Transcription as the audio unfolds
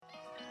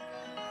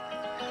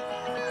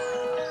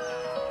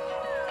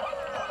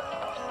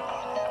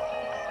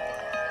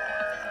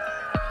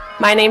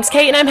My name's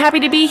Kate, and I'm happy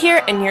to be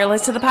here. And you're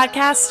listening to the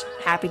podcast.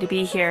 Happy to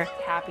be here.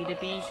 Happy to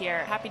be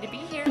here. Happy to be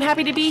here. I'm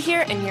happy to be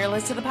here, and you're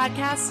listening to the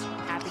podcast.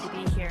 Happy to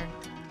be here.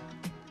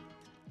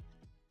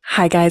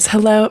 Hi, guys.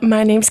 Hello.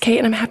 My name's Kate,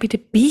 and I'm happy to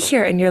be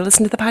here. And you're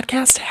listening to the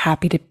podcast.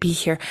 Happy to be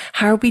here.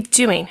 How are we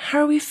doing?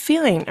 How are we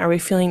feeling? Are we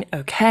feeling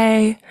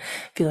okay?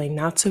 Feeling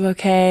not so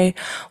okay?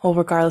 Well,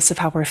 regardless of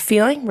how we're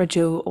feeling,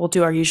 we'll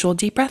do our usual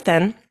deep breath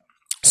in.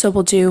 So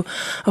we'll do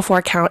a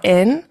 4 count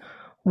in.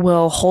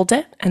 We'll hold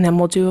it, and then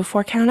we'll do a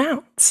 4 count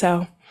out.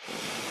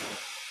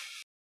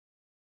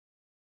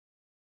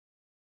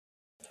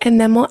 And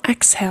then we'll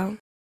exhale.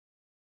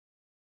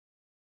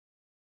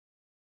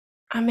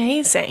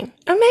 Amazing.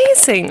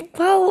 Amazing.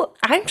 Well,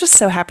 I'm just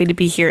so happy to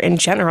be here in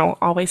general.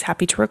 Always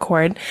happy to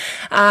record.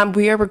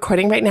 We are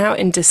recording right now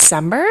in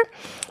December.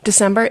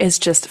 December is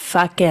just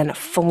fucking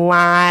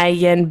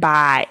flying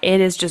by. It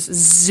is just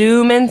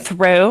zooming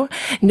through.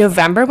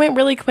 November went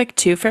really quick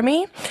too for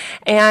me.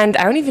 And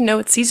I don't even know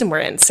what season we're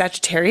in.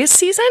 Sagittarius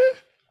season?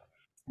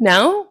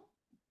 No?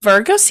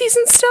 Virgo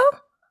season still?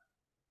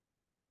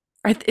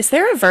 Is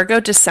there a Virgo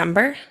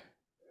December?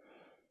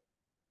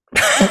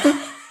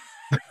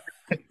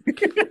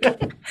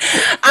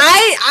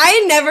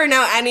 I never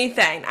know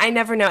anything. I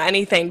never know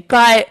anything.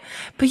 But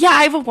yeah,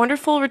 I have a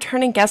wonderful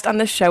returning guest on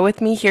the show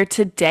with me here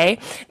today.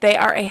 They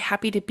are a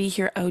happy to be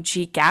here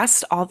OG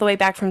guest all the way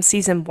back from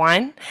season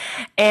 1.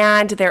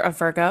 And they're a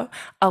Virgo,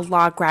 a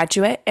law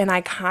graduate, an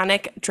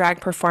iconic drag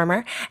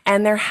performer,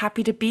 and they're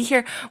happy to be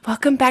here.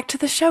 Welcome back to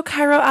the show,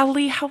 Cairo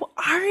Ali. How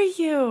are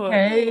you?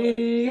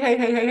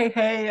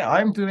 Hey.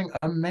 I'm doing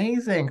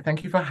amazing.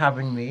 Thank you for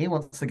having me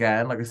once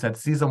again. Like I said,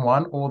 season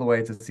one all the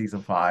way to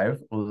season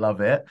five. Love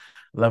it.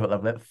 Love it,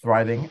 love it.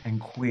 Thriving and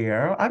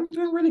queer. I'm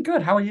doing really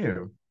good. How are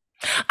you?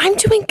 I'm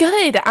doing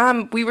good.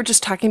 We were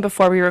just talking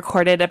before we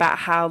recorded about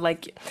how,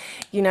 like,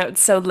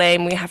 it's so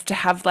lame. We have to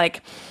have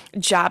like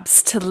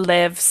jobs to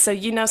live. So,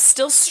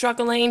 still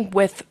struggling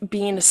with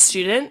being a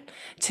student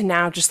to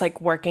now just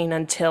like working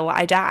until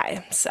I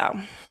die. So,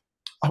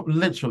 Oh,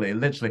 literally.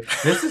 This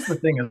is the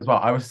thing as well.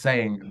 I was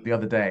saying the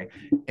other day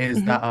is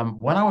mhm.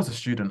 that when I was a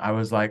student, I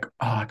was like,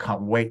 oh, I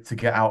can't wait to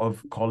get out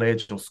of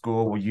college or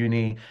school or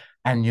uni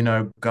and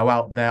go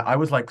out there. I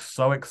was like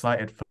so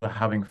excited for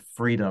having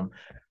freedom.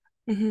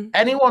 Mhm.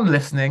 Anyone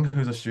listening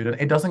who's a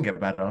student, it doesn't get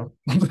better.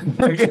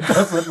 Like it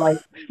doesn't like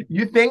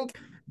you think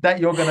that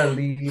you're gonna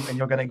leave and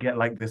you're gonna get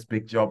like this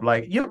big job.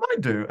 Like you might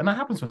do, and that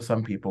happens for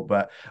some people.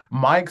 But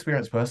my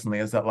experience personally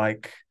is that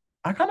like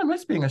I kind of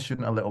miss being a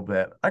student a little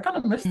bit. I kind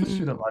of miss the Mhm.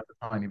 student life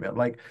a tiny bit.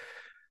 Like,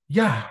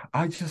 yeah,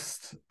 I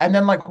just and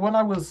then like when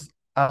I was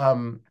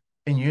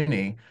in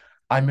uni,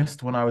 I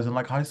missed when I was in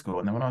like high school.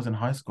 And then when I was in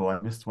high school, I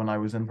missed when I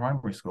was in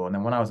primary school. And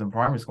then when I was in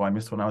primary school, I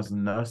missed when I was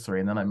in nursery.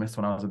 And then I missed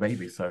when I was a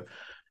baby. So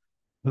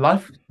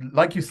life,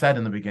 like you said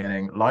in the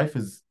beginning, life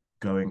is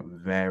going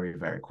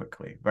very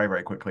quickly,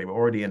 very quickly. We're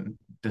already in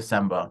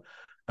December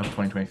of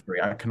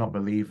 2023. I cannot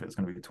believe it's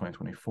going to be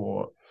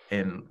 2024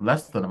 in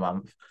less than a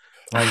month.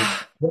 Like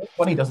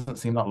 2020 doesn't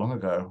seem that long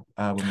ago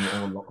when we were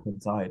all locked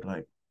inside.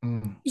 Like,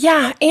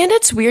 Yeah, and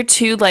it's weird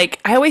too. Like,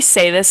 I always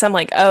say this, I'm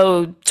like,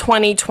 oh,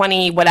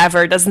 2020,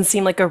 whatever, doesn't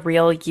seem like a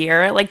real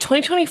year. Like,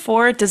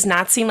 2024 does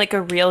not seem like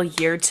a real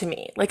year to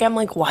me. Like, I'm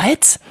like,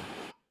 what?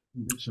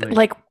 literally.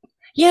 Like,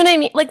 you know what I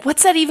mean? Like,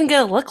 what's that even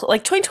gonna look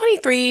like?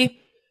 2023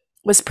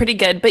 was pretty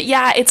good. But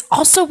yeah, it's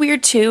also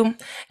weird too,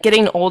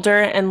 getting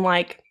older and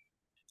like,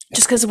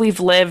 just because we've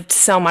lived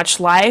so much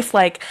life,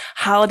 like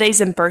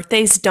holidays and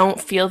birthdays don't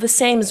feel the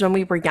same as when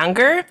we were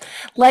younger.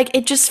 Like,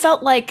 it just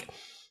felt like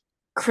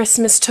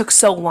Christmas took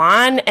so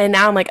long, and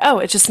now I'm like, oh,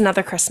 it's just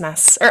another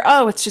Christmas, or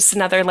oh, it's just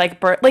another like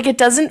birth. Like, it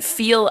doesn't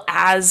feel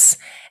as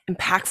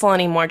impactful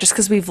anymore just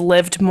because we've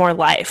lived more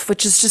life,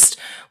 which is just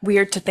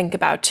weird to think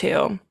about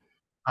too.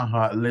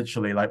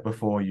 Literally, like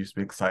before, you used to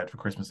be excited for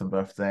Christmas and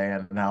birthday,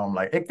 and now I'm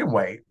like, it can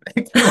wait.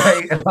 It can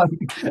wait.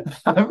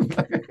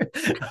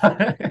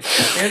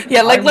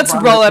 Yeah, like I'm let's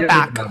fine with roll it giving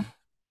back. them.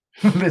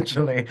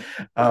 Literally.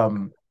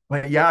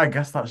 But yeah, I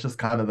guess that's just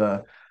kind of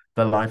the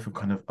life of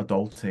kind of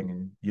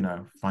adulting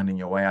and finding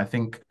your way. I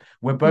think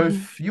we're Mhm.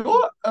 both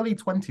you're early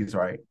 20s,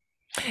 right?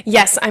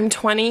 Yes, I'm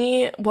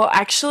 20. Well,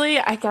 actually,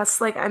 I guess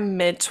like I'm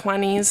mid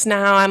 20s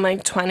now. I'm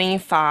like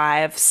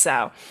 25.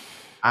 So,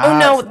 oh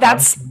no, So I'm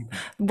that's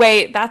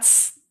wait,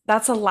 that's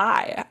a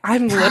lie.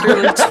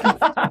 just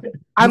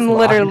I'm lied.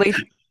 literally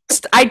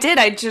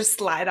I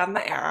just lied on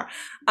the air.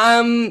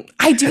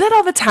 I do that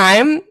all the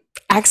time.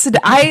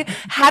 I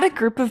had a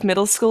group of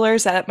middle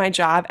schoolers at my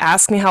job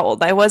ask me how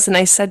old I was, and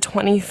I said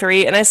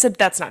 23, and I said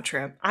that's not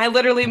true. I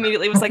literally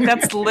immediately was like,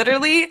 that's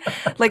literally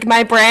like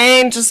my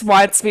brain just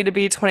wants me to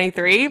be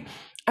 23.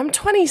 I'm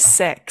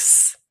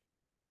 26.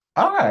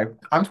 Okay,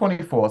 I'm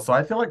 24, so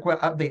I feel like we're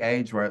at the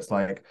age where it's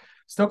like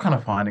still kind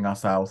of finding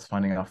ourselves,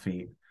 finding our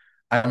feet.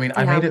 I mean,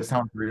 I made Yeah. it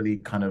sound really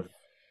kind of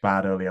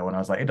bad earlier when I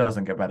was like, it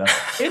doesn't get better.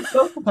 It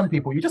does for some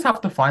people. You just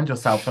have to find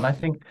yourself, and I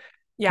think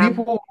Yeah.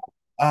 people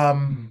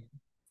um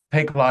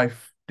take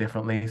life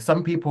differently.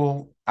 Some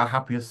people are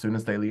happy as soon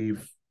as they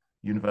leave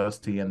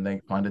university and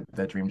they find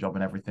their dream job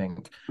and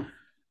everything.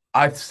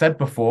 I've said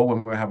before when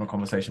we were having a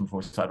conversation before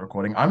we started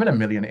recording, I'm in a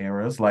million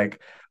eras.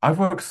 Like I've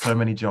worked so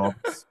many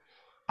jobs.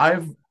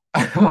 I've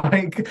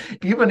like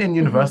even in Mhm.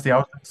 university, I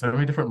was in so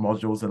many different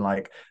modules and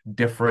like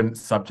different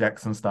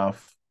subjects and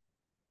stuff.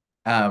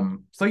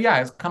 So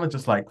yeah, it's kind of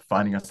just like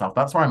finding yourself.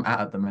 That's where I'm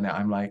at the minute.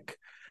 I'm like,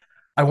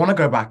 I want to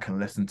go back and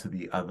listen to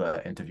the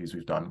other interviews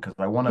we've done because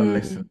I want to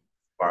listen Mm. as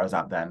far as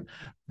that then.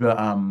 But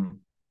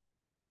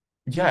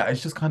yeah,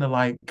 it's just kind of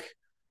like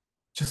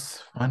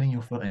just finding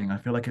your footing. I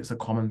feel like it's a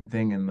common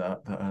thing in the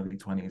early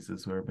 20s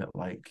is we're a bit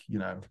like,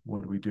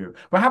 what do we do?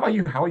 But how about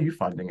you? How are you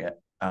finding it?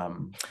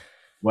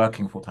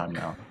 Working full time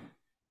now?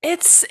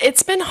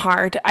 It's been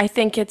hard. I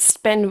think it's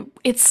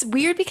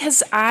weird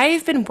because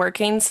I've been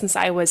working since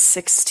I was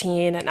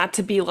 16, and not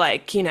to be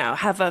like,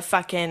 have a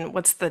fucking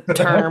what's the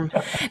term?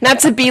 Not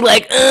to be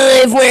like,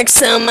 I've worked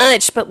so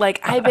much, but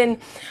like I've been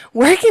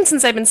working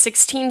since I've been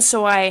 16,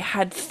 so I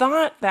had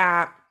thought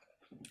that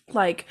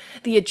like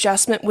the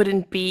adjustment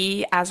wouldn't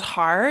be as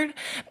hard,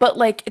 but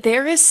like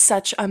there is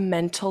such a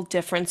mental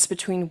difference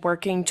between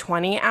working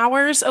 20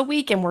 hours a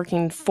week and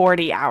working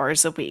 40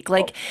 hours a week.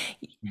 Like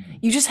Oh,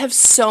 mhm. you just have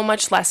so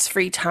much less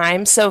free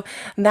time. So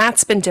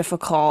that's been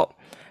difficult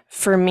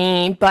for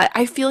me, but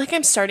I feel like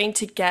I'm starting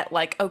to get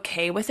like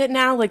okay with it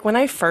now. Like when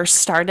I first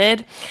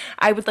started,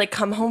 I would like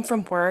come home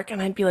from work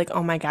and I'd be like,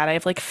 "Oh my God, I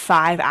have like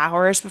 5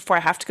 hours before I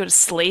have to go to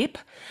sleep."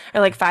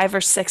 Or like 5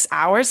 or 6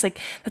 hours. Like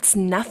that's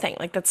nothing.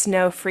 Like that's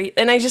no free.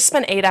 And I just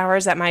spent 8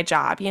 hours at my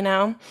job,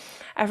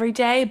 every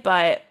day,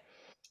 but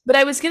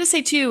I was going to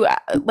say too,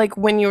 like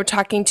when you were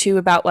talking too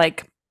about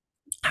like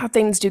how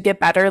things do get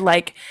better.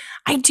 Like,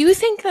 I do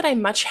think that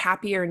I'm much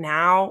happier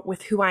now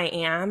with who I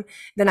am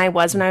than I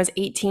was when I was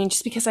 18,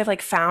 just because I've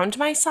like found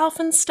myself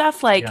and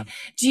stuff. Yeah. Like,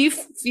 do you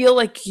feel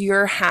like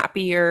you're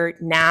happier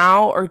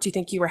now, or do you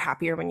think you were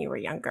happier when you were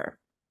younger?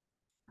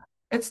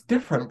 It's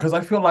different because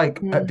I feel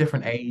like Mm, at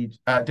different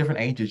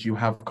ages, you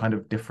have kind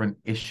of different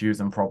issues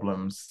and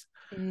problems.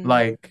 mm,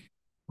 Like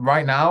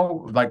right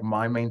now, like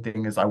my main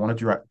thing is I want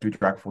to do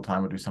drag full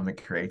time or do something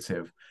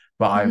creative.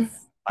 But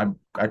mhm,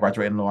 I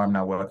graduated in law. I'm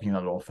now working in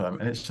a law firm,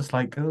 and it's just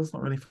like it's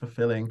not really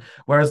fulfilling.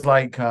 Whereas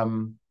like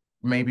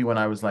maybe when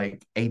I was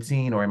like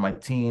 18 or in my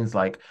teens,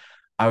 like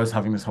I was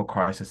having this whole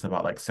crisis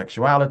about like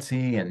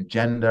sexuality and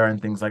gender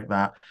and things like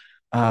that.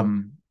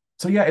 Um,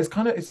 so yeah, it's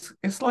kind of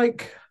it's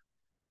like.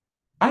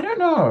 I don't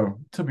know,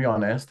 to be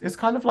honest. It's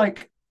kind of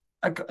like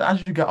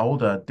as you get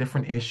older,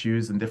 different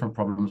issues and different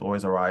problems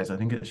always arise. I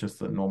think it's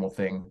just a normal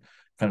thing,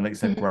 kind of like you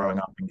said, mhm, growing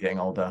up and getting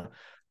older.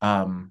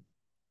 Um,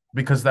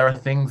 because there are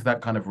things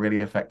that kind of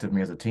really affected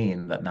me as a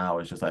teen that now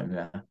is just like,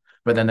 yeah.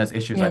 But then there's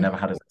issues I yeah. never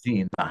had as a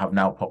teen that have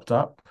now popped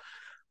up.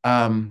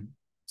 Um,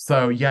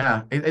 so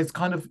yeah, it's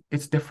kind of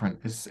it's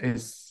different. It's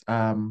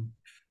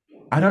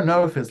I don't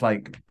know if it's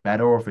like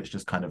better or if it's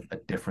just kind of a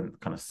different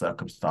kind of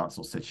circumstance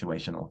or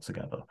situation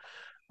altogether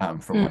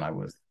from Mm. when I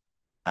was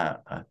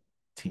a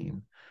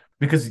teen.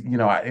 Because,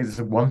 it's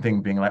one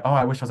thing being like, oh,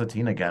 I wish I was a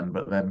teen again.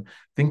 But then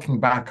thinking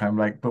back, I'm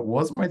like, but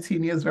was my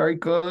teen years very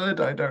good?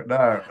 I don't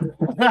know.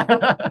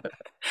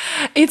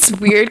 It's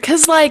weird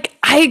because, like,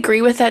 I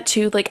agree with that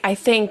too. Like, I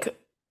think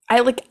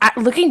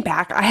looking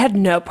back, I had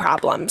no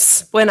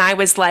problems when I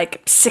was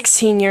like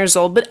 16 years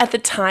old, but at the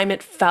time,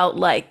 it felt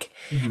like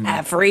Mhm.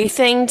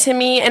 everything to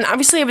me. And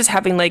obviously, I was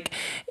having like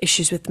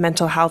issues with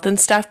mental health and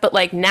stuff, but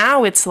like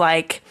now it's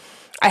like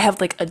I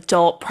have like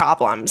adult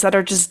problems that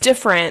are just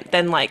different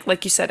than like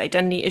you said,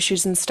 identity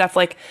issues and stuff.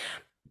 Like,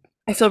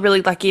 I feel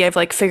really lucky I've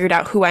like figured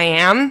out who I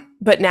am,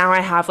 but now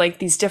I have like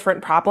these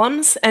different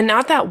problems, and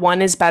not that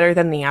one is better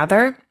than the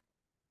other.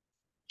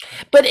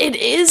 But it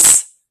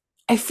is,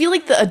 I feel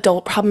like the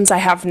adult problems I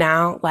have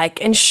now, like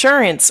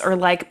insurance or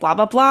like blah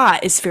blah blah,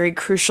 is very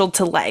crucial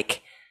to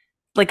like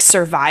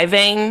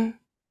surviving.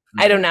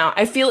 I don't Mhm. know.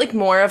 I feel like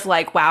more of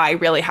like, wow, I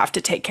really have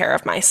to take care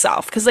of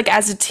myself. Because like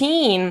as a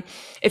teen,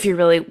 if you're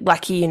really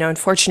lucky, and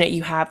fortunate,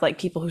 you have like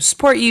people who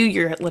support you,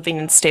 you're living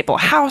in stable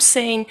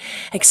housing,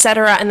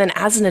 etc. And then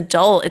as an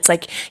adult, it's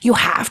like you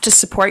have to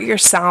support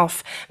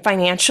yourself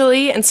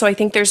financially. And so I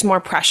think there's more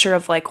pressure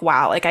of like,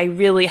 wow, like I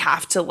really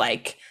have to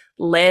like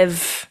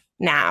live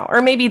now.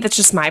 Or maybe that's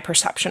just my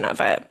perception of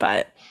it.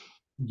 But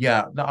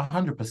Yeah, no,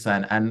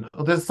 100%. And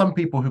there's some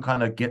people who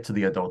kind of get to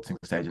the adulting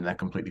stage and they're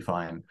completely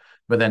fine.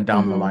 But then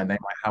down the mhm. line, they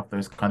might have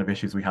those kind of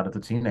issues we had as a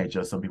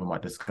teenager. Some people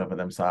might discover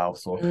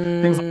themselves or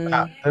things like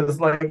that. Mm, There's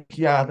like,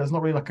 yeah, there's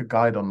not really like a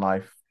guide on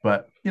life,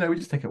 but we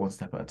just take it one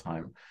step at a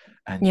time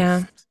and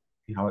yeah. just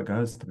see how it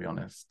goes, to be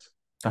honest.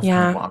 That's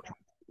kind of Yeah. what I'm trying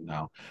to do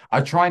now.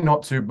 I try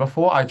not to,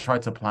 before I try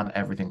to plan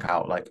everything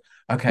out, like,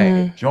 okay,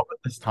 Mm, job at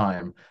this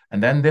time,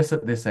 and then this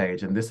at this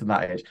age, and this at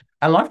that age.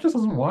 And life just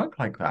doesn't work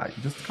like that.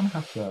 You just kind of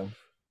have to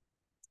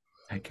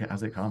take it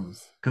as it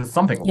comes because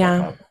something will pop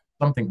yeah. up,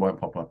 something won't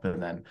pop up,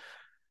 and then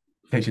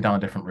takes you down a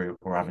different route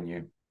or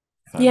avenue.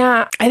 So,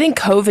 Yeah, I think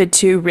COVID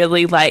too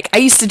really like I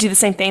used to do the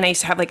same thing. I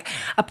used to have like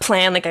a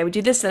plan, like I would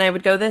do this, then I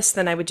would go this,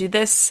 then I would do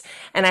this,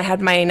 and I had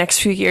my next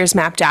few years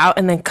mapped out,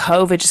 and then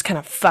COVID just kind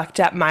of fucked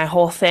up my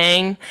whole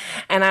thing.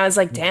 And I was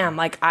like, damn,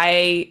 like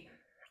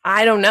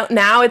I don't know.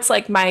 Now it's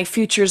like my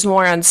future's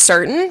more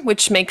uncertain,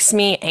 which makes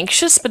me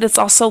anxious, but it's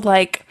also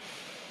like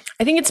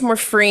I think it's more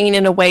freeing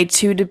in a way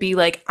too to be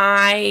like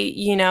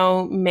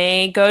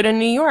may go to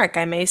New York,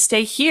 I may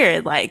stay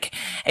here. Like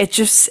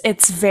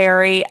it's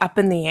very up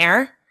in the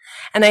air.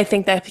 And I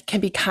think that can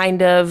be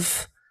kind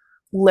of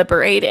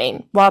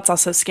liberating while it's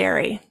also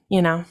scary.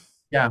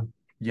 Yeah,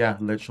 yeah,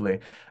 literally.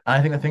 And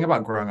I think the thing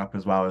about growing up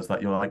as well is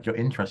that your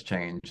interests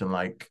change and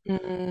like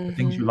the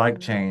things Hmm. you like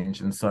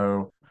change. And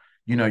so,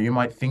 you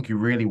might think you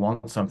really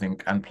want something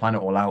and plan it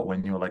all out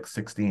when you're like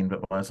 16,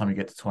 but by the time you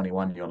get to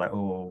 21, you're like,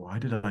 oh, why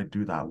did I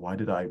do that? Why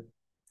did I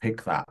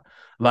pick that?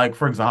 Like,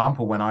 for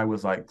example, when I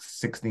was like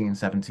 16,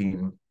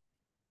 17,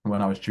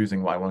 when I was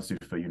choosing what I wanted to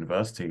do for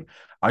university,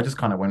 I just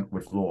kind of went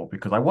with law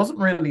because I wasn't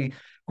really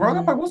growing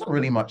up, I wasn't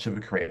really much of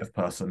a creative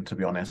person, to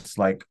be honest.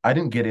 Like I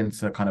didn't get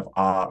into kind of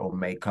art or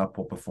makeup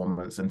or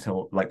performance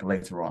until like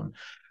later on.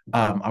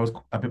 I was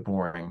a bit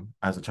boring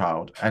as a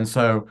child. And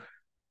so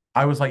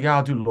I was like, yeah,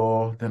 I'll do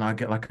law. Then I'll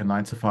get like a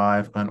 9 to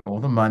 5, earn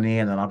all the money,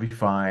 and then I'll be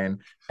fine.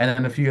 And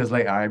then a few years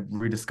later, I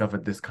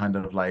rediscovered this kind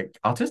of like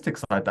artistic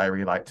side that I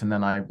really liked. And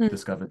then I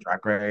discovered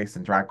drag race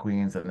and drag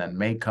queens and then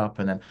makeup.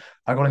 And then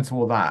I got into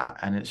all that.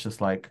 And it's just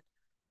like,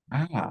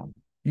 ah,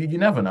 you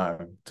never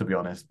know, to be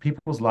honest.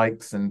 People's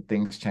likes and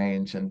things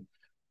change. And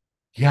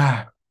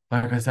yeah,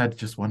 like I said,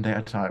 just one day at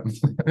a time.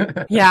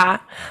 Yeah.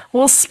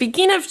 Well,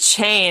 speaking of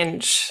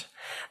change,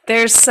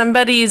 there's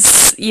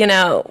somebody's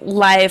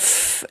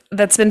life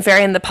that's been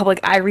very in the public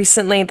eye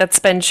recently that's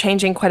been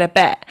changing quite a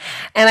bit.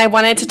 And I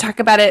wanted to talk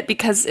about it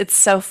because it's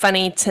so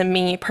funny to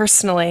me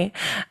personally.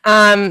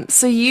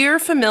 So you're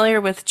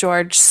familiar with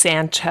George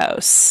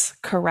Santos,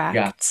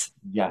 Yeah, correct?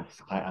 yes,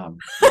 I am.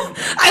 Let me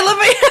tell I love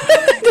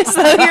my just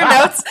so your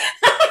notes.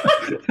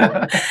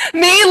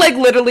 Me, like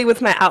literally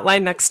with my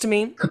outline next to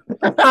me.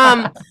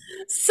 Um,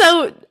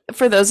 so,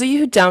 for those of you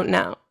who don't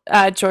know,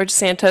 George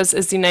Santos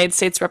is the United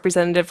States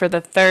representative for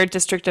the 3rd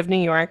District of New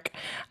York.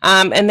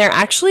 And they're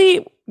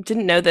actually,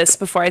 didn't know this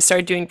before I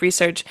started doing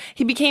research,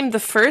 he became the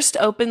first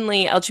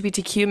openly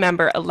LGBTQ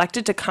member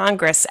elected to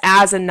Congress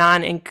as a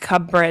non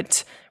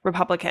incumbent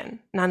Republican.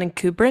 Non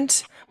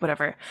incumbent?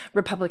 Whatever.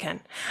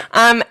 Republican.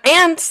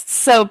 And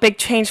so, big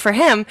change for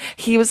him.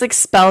 He was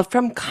expelled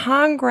from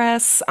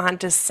Congress on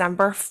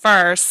December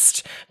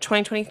 1st,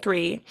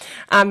 2023,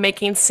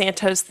 making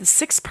Santos the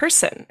 6th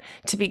person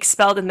to be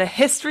expelled in the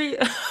history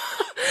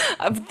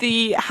of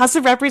the House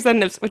of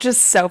Representatives, which is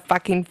so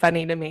fucking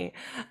funny to me.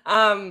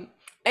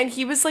 And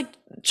he was like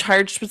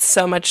charged with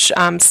so much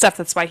stuff.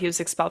 That's why he was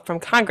expelled from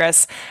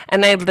Congress.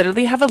 And I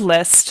literally have a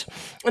list.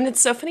 And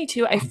it's so funny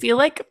too. I feel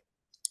like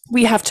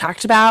we have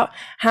talked about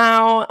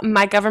how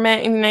my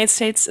government in the United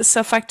States is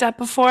so fucked up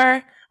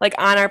before, like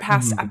on our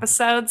past you.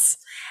 episodes.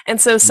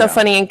 And so it's so Yeah.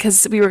 funny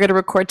because we were going to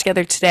record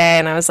together today,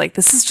 and I was like,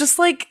 this is just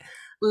like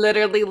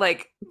literally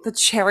like the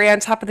cherry on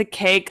top of the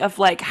cake of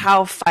like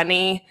how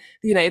funny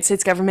the United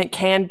States government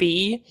can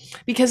be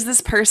because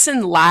this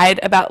person lied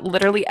about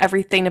literally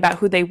everything about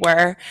who they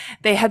were.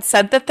 They had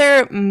said that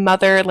their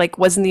mother like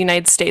was in the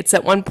United States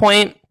at one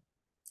point,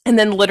 and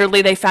then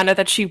literally they found out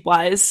that she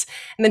was.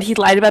 And then he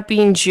lied about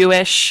being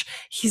Jewish.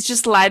 He's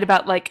just lied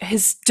about like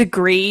his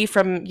degree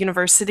from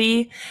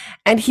university.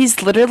 And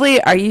he's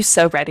literally, are you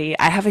so ready?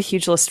 I have a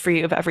huge list for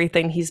you of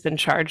everything he's been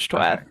charged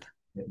with. Perfect.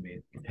 Hit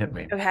me. Hit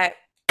me. Okay.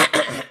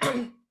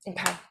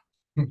 Okay.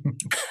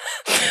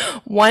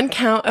 1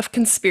 count of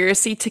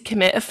conspiracy to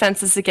commit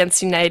offenses against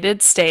the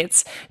United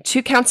States,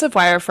 2 counts of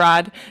wire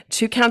fraud,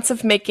 2 counts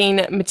of making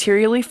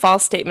materially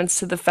false statements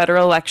to the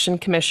Federal Election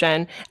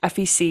Commission,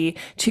 FEC,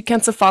 2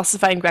 counts of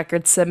falsifying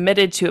records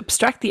submitted to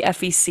obstruct the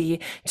FEC,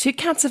 2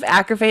 counts of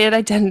aggravated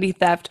identity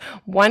theft,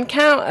 1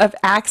 count of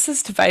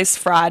access device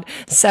fraud,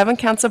 7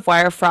 counts of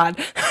wire fraud,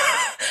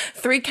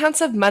 3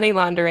 counts of money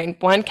laundering,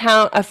 1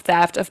 count of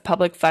theft of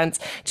public funds,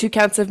 2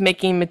 counts of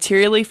making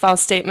materially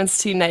false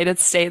statements to United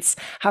States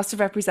House of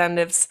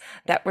Representatives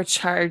that were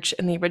charged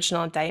in the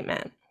original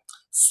indictment.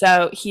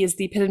 So he is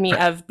the epitome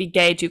of be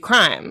gay, do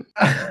crime.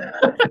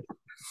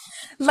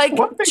 Like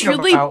One thing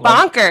truly about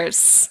like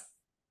bonkers.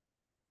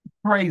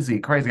 crazy,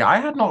 crazy. I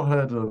had not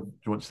heard of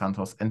George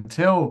Santos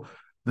until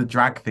the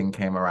drag thing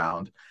came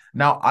around.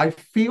 Now, I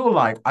feel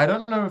like I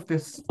don't know if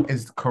this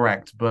is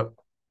correct, but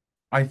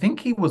I think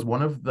he was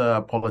one of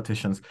the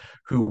politicians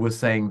who was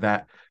saying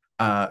that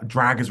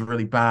drag is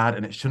really bad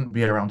and it shouldn't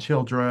be around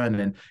children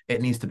and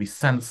it needs to be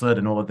censored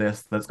and all of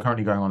this that's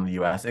currently going on in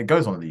the US. It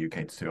goes on in the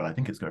UK too. I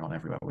think it's going on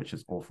everywhere, which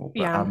is awful.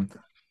 But Yeah.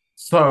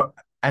 so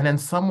and then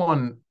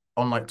someone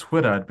on like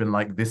Twitter had been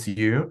like, "This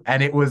you,"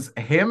 and it was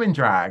him in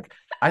drag.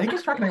 I think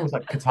his drag name was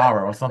like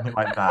Katara or something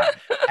like that.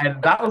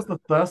 And that was the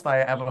first I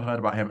ever heard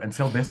about him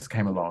until this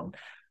came along.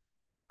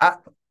 Uh,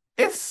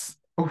 it's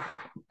oof,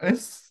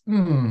 it's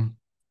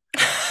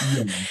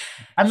yeah.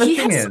 And the He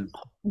thing has, is,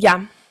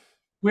 yeah.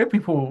 queer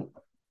people,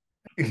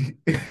 I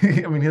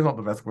mean, he's not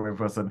the best queer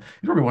person.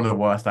 He's probably one of the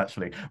worst,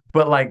 actually.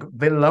 But like,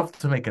 they love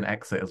to make an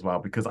exit as well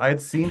because I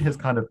had seen his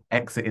kind of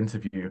exit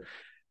interview,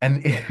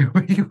 and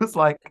he was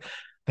like,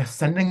 "They're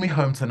sending me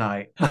home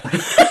tonight."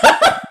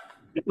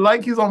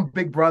 like he's on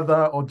Big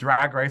Brother or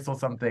Drag Race or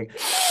something.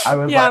 I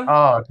was like, Yeah.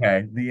 oh,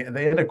 okay,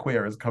 the inner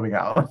queer is coming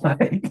out.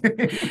 Like,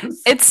 it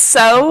was, It's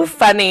so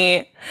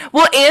funny.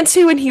 Well, and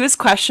too, when he was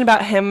questioned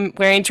about him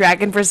wearing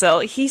drag in Brazil,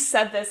 he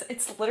said this.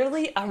 It's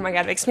literally, oh my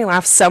God, it makes me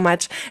laugh so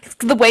much.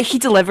 The way he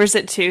delivers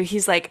it too.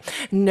 He's like,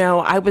 no,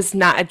 I was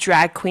not a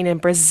drag queen in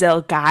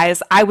Brazil,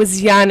 guys. I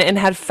was young and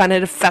had fun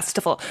at a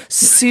festival.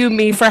 Sue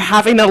me for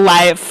having a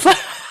life.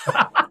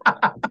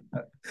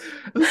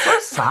 it's so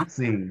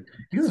sassy.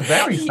 He's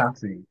very he,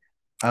 sassy.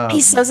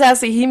 He's so Um,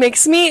 sassy. He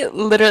makes me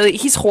literally,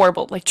 he's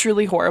horrible, like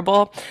truly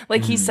horrible.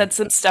 Like he mm. said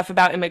some stuff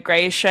about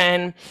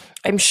immigration.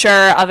 I'm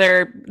sure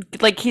other,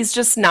 like he's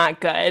just not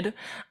good.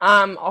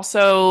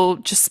 Also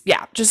just,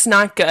 yeah, just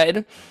not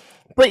good.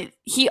 But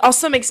he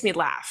also makes me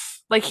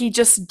laugh. Like he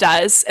just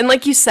does. And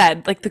like you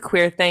said, like the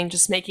queer thing,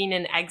 just making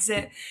an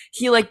exit.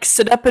 He like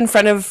stood up in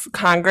front of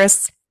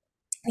Congress.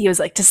 He was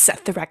like, to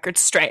set the record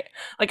straight.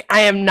 Like,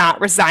 I am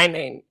not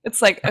resigning.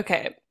 It's like,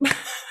 okay,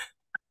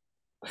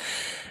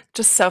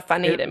 just so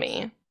funny to It's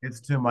me.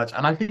 it's too much.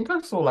 And I think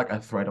I saw like a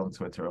thread on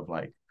Twitter of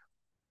like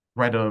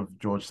thread of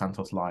George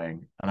Santos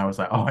lying, and I was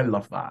like, oh, I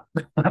love that.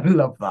 I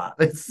love that.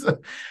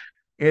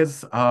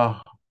 It's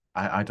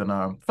I don't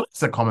know.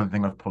 It's a common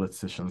thing with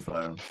politicians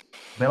though.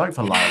 They like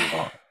to lie a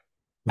lot.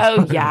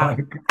 Oh yeah.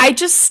 Like, I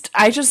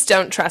just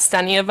don't trust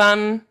any of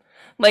them.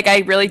 Like I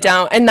really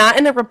don't. And not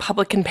in a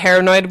Republican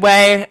paranoid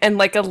way and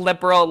like a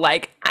liberal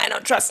like I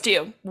don't trust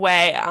you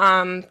way.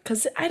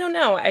 Cuz I don't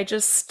know.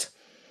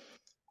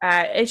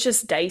 It's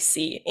just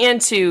dicey. And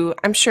to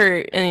I'm sure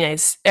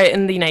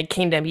in the United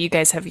Kingdom you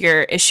guys have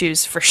your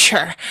issues for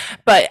sure.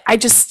 But I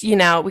just, we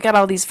got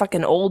all these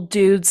fucking old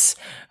dudes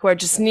who are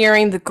just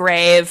nearing the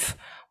grave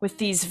with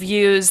these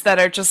views that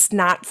are just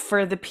not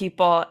for the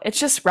people. It's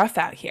just rough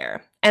out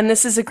here. And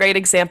this is a great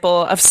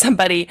example of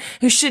somebody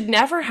who should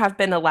never have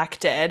been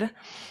elected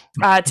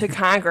to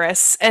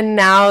Congress, and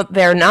now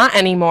they're not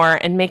anymore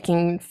and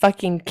making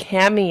fucking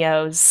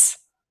cameos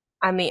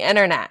on the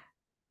internet.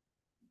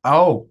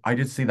 oh, I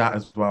did see that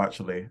as well,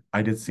 actually.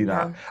 I did see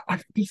that.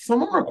 Yeah.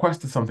 Someone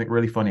requested something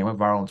really funny. It went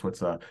viral on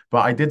Twitter, but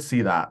I did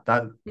see that.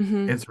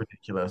 Hmm. It's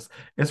ridiculous.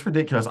 It's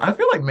ridiculous. I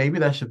feel like maybe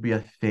there should be a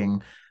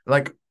thing,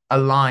 like a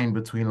line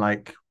between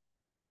like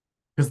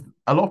because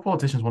a lot of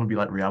politicians want to be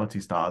like reality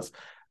stars.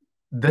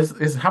 This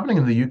is happening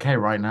in the UK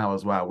right now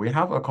as well. We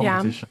have a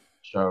Yeah. competition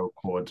show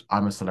called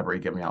I'm a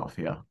Celebrity, Get Me Out of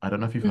Here. I don't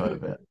know if you've heard Hmm.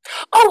 of it.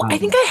 Oh, I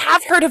think Um, I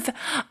have heard of.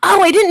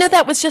 Oh, I didn't know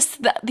that was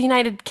just the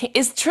United.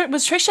 Was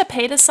Trisha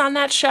Paytas on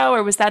that show,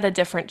 or was that a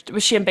different?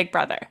 Was she in Big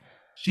Brother?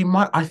 She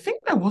might. I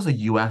think there was a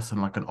US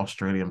and like an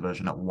Australian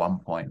version at one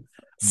point,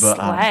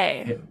 but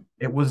Slay.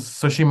 it was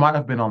so she might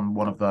have been on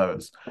one of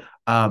those.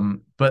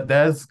 But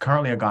there's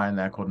currently a guy in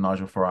there called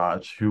Nigel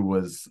Farage who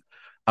was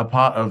a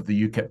part of the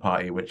UKIP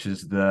party, which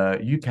is the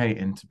UK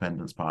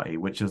Independence Party,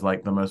 which is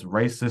like the most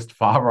racist,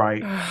 far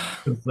right,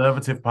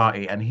 conservative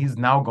party, and he's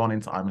now gone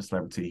into I'm a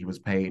Celebrity. He was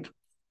paid,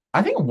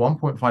 I think,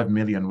 1.5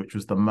 million, which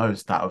was the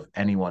most out of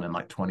anyone in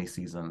like 20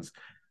 seasons.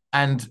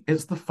 And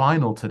it's the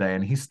final today,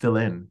 and he's still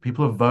in.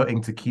 People are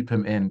voting to keep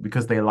him in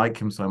because they like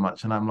him so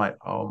much. And I'm like,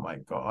 oh my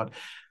God.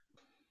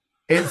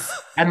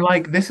 It's and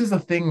like this is a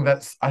thing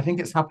that's I think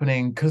it's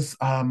happening because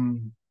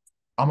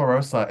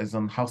Omarosa is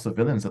on House of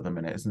Villains at the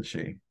minute, isn't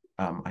she?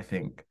 I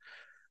think.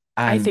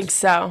 I And think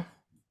so.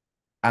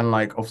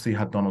 like obviously you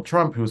had Donald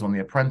Trump who was on The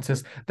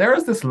Apprentice. There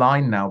is this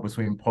line now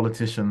between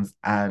politicians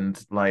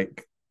and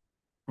like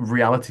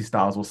reality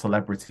stars or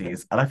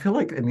celebrities, and I feel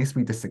like it needs to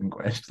be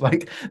distinguished.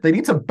 Like they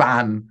need to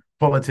ban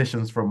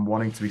politicians from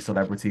wanting to be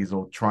celebrities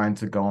or trying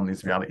to go on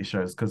these reality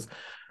shows because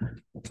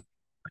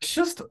it's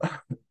just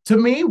to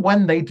me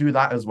when they do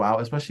that as well,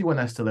 especially when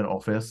they're still in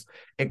office,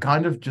 it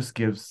kind of just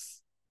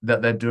gives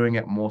that they're doing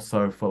it more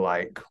so for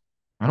like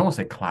I don't want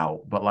to say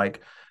clout, but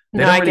like they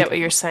No, don't I really get care what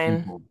you're about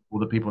saying. people or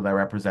the people they're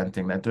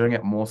representing. They're doing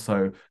it more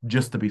so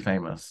just to be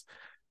famous.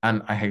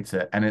 And I hate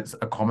it. And it's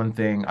a common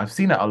thing. I've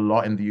seen it a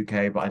lot in the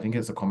UK, but I think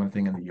it's a common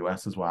thing in the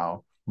US as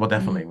well. Well, Mhm.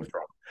 definitely with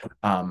Trump.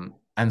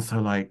 And so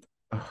like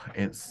ugh,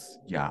 it's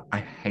yeah, I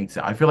hate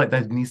it. I feel like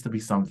there needs to be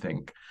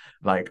something.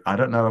 Like I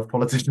don't know if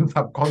politicians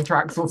have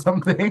contracts or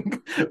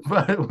something,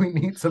 but we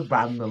need to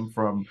ban them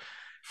from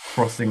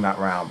crossing that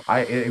realm.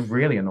 It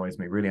really annoys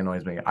me, really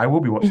annoys me. I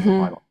will be watching the Mhm.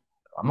 final.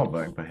 I'm not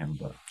voting for him,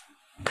 but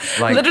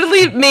like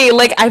Literally me,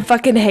 like I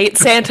fucking hate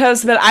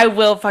Santos, but I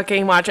will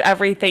fucking watch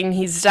everything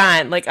he's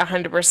done, like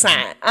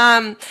 100%.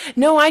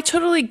 No, I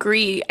totally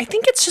agree. I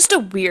think it's just a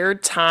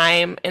weird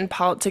time in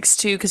politics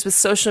too, because with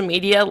social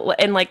media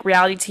and like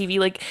reality TV,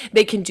 like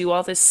they can do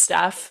all this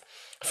stuff.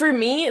 For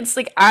me, it's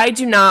like I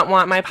do not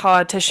want my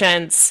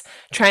politicians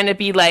trying to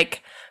be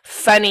like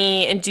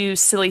funny and do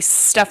silly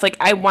stuff. Like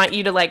I want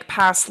you to like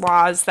pass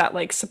laws that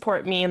like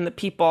support me and the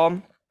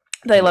people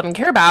that I love and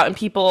care about and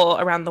people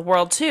around the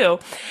world too.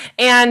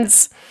 And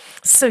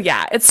so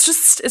yeah, it's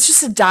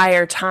just a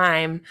dire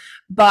time.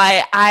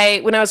 But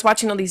when I was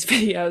watching all these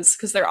videos,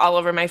 because they're all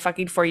over my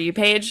fucking For You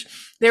page,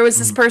 there was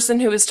this mhm. person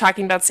who was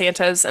talking about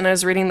Santos and I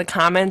was reading the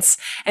comments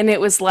and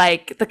it was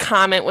like the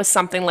comment was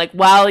something like,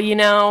 well,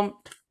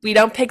 we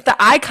don't pick the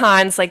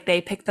icons, like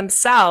they pick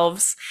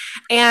themselves.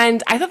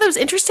 And I thought that was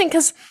interesting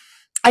because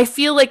I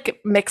feel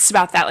like mixed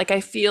about that. Like I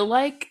feel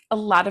like a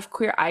lot of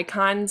queer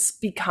icons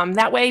become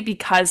that way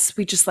because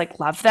we just like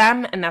love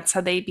them and that's how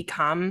they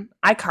become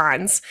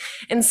icons.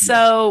 And Yeah,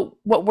 so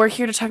what we're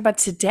here to talk about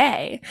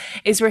today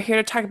is we're here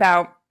to talk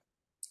about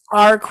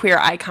our queer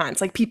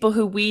icons, like people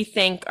who we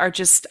think are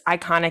just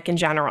iconic in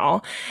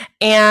general.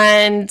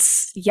 And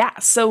yeah,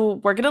 so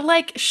we're gonna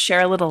like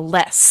share a little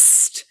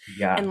list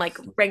and like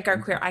yes. rank our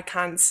queer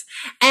icons.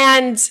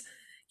 And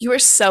you were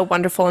so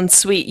wonderful and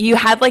sweet. You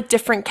had like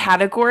different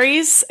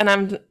categories, and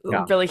I'm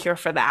Yeah. really here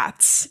for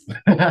that.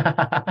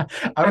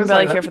 I I'm was like,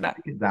 really let here me for that.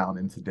 break it down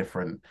into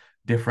different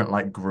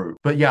like groups.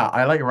 But yeah,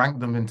 I like ranked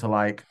them into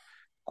like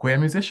queer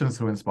musicians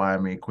who inspire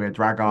me, queer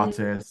drag Mm,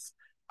 artists,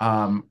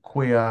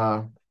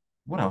 queer,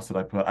 what else did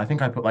I put? I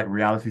think I put like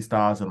reality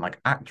stars and like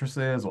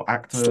actresses or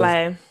actors,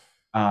 slay.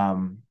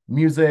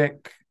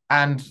 music,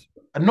 and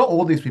not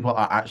all these people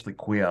are actually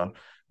queer,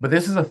 but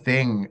this is a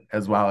thing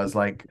as well as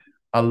like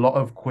a lot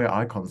of queer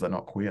icons are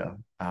not queer.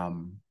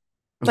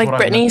 Is what Like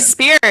I've Britney noticed.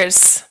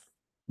 Spears.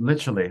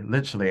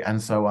 Literally.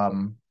 And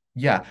so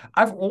yeah,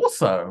 I've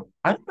also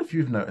I don't know if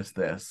you've noticed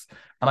this,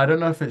 and I don't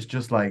know if it's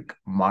just like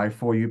my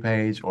For You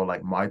page or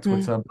like my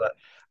Mm. Twitter, but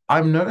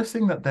I'm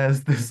noticing that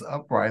there's this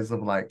uprise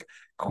of like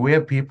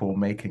queer people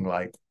making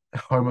like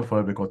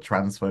homophobic or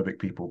transphobic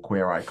people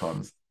queer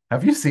icons.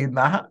 Have you seen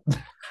that?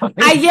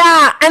 Like,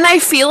 Yeah, and I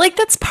feel like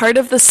that's part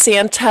of the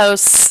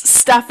Santos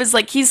stuff is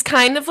like he's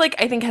kind of like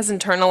I think has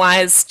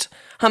internalized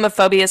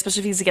homophobia, especially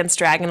if he's against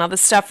drag and all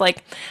this stuff.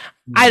 Like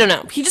I hmm, don't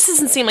know. He just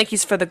doesn't seem like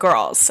he's for the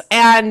girls.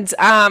 And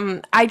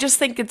I just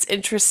think it's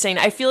interesting.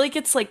 I feel like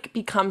it's like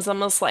becomes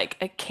almost like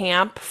a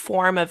camp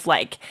form of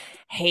like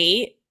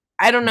hate.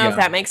 I don't know if yeah,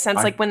 that makes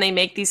sense, I like when they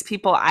make these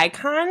people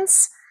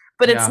icons,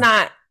 but it's yeah,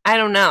 not, I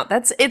don't know.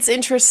 It's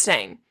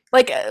interesting.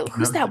 Like I've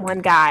who's noticed that it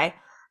one before. guy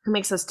who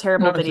makes those I've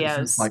terrible noticed it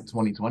since videos? like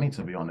 2020,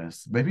 to be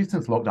honest. Maybe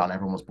since lockdown,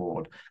 everyone was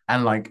bored,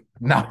 and like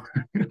now,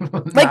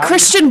 Like now,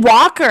 Christian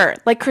Walker.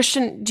 Like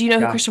Christian, do you know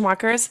who yeah, Christian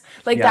Walker is?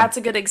 Like yeah, that's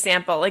a good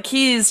example. Like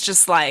he's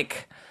just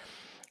like,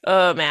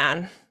 oh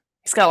man,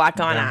 he's got a lot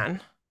going yeah.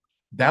 on.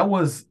 There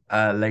was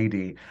a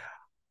lady.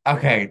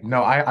 Okay,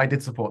 no, I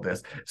did support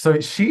this. So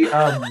she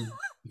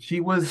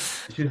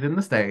was in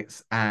the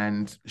States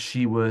and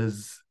she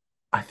was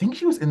I think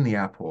she was in the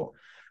airport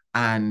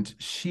and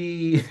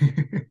she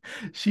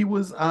she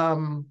was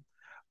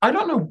I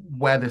don't know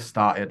where this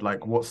started,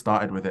 like what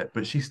started with it,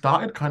 but she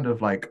started kind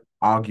of like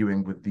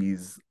arguing with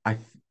these I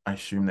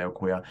assume they were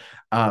queer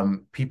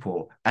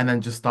people and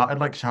then just started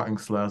like shouting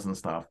slurs and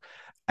stuff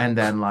and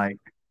then like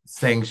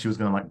saying she was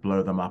gonna like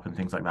blow them up and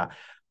things like that.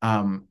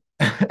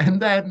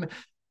 And then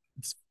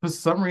for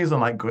some reason,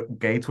 like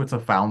gay Twitter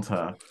found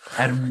her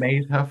and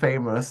made her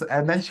famous.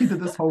 And then she did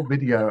this whole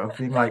video of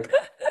being like,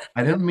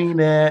 I didn't mean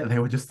it. They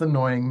were just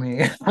annoying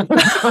me. I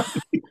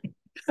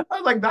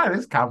was like, that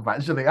is camp,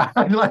 actually.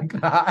 I like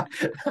that.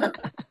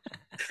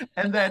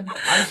 And then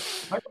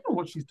I don't know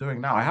what she's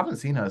doing now. I haven't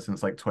seen her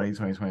since like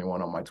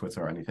 2021 on my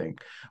Twitter or anything.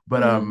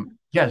 But Mm.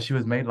 yeah, she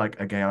was made like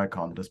a gay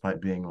icon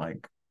despite being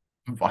like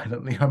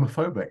violently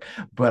homophobic.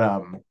 But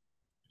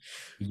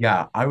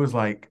yeah, I was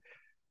like,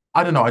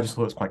 I don't know. I just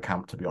thought it was quite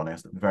camp, to be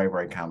honest. Very,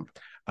 very camp.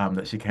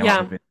 That she came out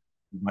Yeah. with it.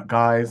 Like,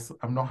 guys,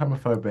 I'm not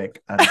homophobic,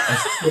 and I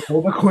support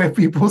all the queer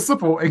people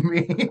supporting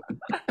me.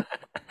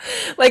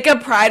 Like a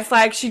pride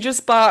flag she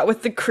just bought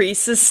with the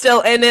creases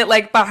still in it,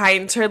 like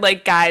behind her,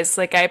 like, guys,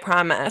 like, I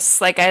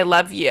promise, like, I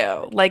love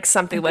you, like,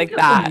 I something think like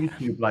it's on that.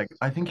 YouTube. Like,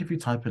 I think if you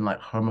type in like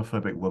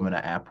homophobic woman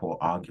at airport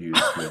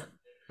argues with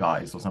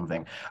guys or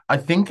something, I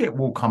think it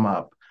will come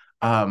up.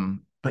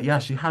 But yeah,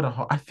 she had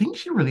I think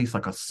she released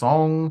like a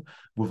song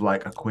with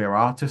like a queer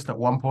artist at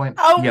one point.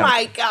 Oh Yeah,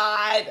 my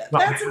God.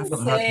 but I That's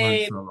haven't heard her in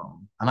insane. so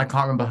long, and I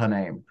can't remember her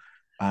name.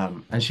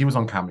 And she was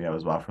on Cameo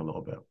as well for a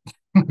little bit.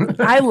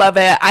 I love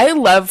it. I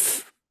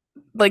love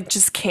like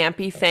just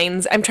campy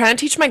things. I'm trying to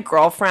teach my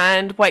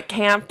girlfriend what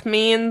camp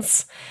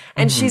means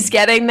and she's Mhm.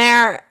 getting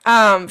there.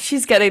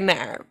 She's getting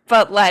there.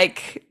 But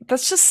like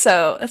that's just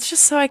so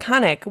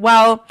iconic.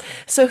 Well,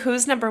 so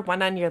who's number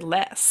 1 on your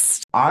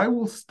list? I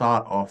will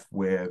start off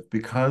with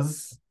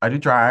because I do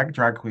drag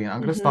queen.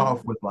 I'm gonna start Mhm.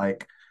 off with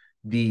like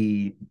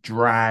the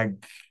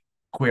drag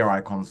queer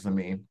icons to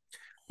me.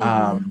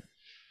 Mhm. Um,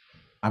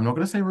 I'm not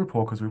gonna say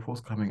RuPaul because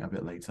RuPaul's coming a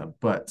bit later,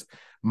 but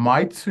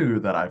my two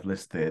that I've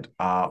listed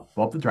are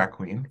Bob the Drag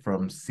Queen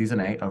from season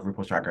 8 of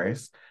RuPaul's Drag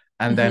Race,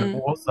 and then Mhm.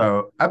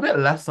 also a bit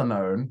lesser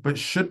known, but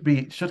should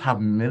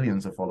have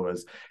millions of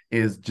followers,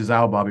 is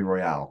Giselle Barbie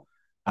Royale.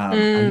 Are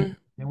you Mm.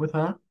 familiar with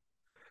her?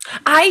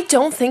 I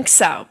don't think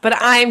so, but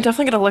I'm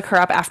definitely gonna look her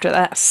up after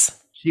this.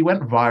 She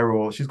went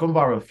viral. She's gone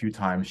viral a few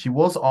times. She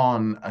was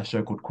on a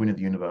show called Queen of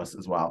the Universe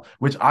as well,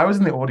 which I was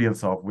in the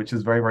audience of, which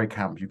is very, very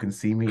camp. You can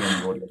see me in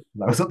the audience.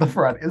 I was at the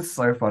front. It's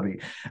so funny.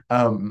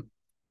 Um,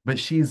 but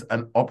she's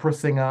an opera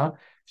singer.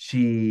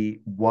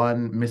 She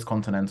won Miss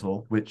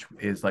Continental, which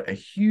is like a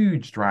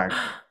huge drag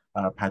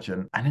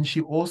pageant. And then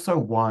she also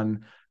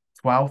won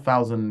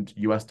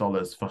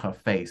 $12,000 for her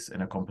face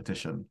in a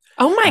competition.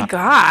 Oh my Uh,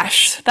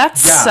 gosh.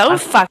 That's yeah, so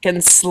and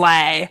fucking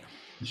slay.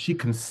 she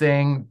can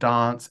sing,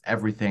 dance,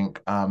 everything.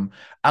 And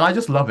I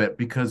just love it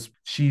because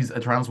she's a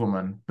trans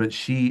woman, but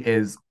she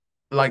is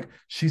like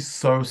she's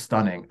so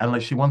stunning. And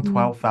like she won Mm.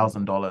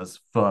 $12,000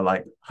 for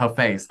like her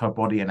face, her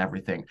body, and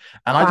everything.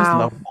 And I just Wow.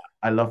 love that.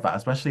 I love that,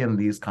 especially in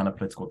these kind of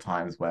political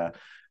times where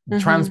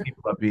trans Hmm.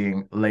 people are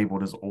being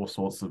labeled as all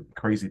sorts of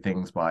crazy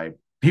things by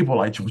people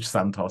like George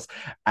Santos.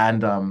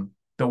 And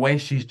the way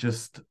she's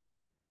just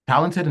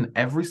talented in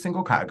every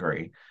single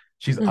category.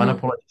 She's Hmm.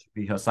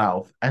 unapologetically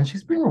herself, and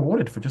she's being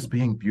rewarded for just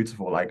being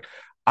beautiful. Like,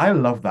 I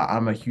love that.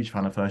 I'm a huge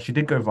fan of her. She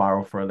did go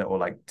viral for a little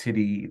like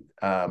titty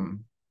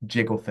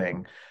jiggle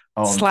thing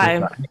on Slay.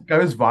 Twitter. And it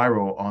goes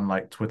viral on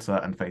like Twitter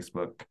and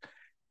Facebook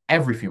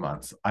every few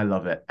months. I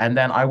love it. And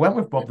then I went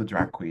with Bob the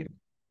Drag Queen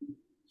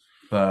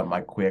for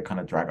my queer kind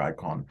of drag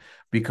icon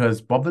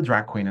because Bob the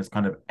Drag Queen is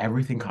kind of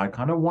everything I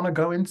kind of want to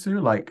go into,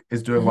 like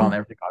is doing well in Hmm.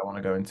 everything I want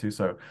to go into.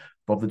 So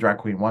Bob the Drag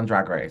Queen won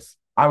Drag Race.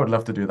 I would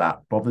love to do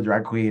that. Bob the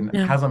Drag Queen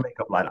Yeah. has a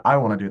makeup line. I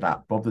want to do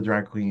that. Bob the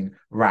Drag Queen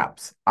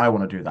raps. I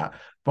want to do that.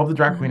 Bob the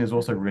Drag Queen is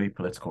also really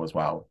political as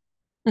well,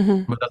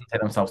 Hmm. but doesn't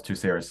take themselves too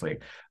seriously.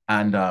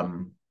 And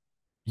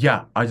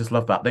yeah, I just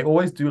love that. They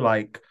always do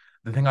like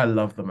the thing I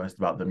love the most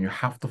about them. You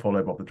have to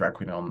follow Bob the Drag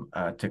Queen on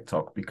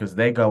TikTok because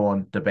they go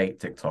on debate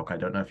TikTok. I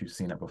don't know if you've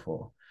seen it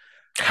before.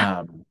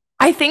 Um,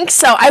 I think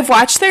so. I've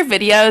watched their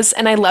videos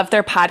and I love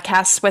their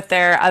podcasts with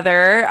their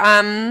other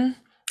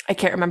I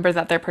can't remember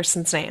that other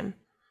person's name.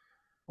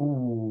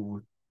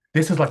 ooh,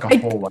 this is like a I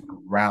whole like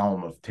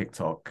realm of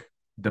TikTok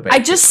I debate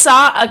just TikTok.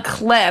 saw a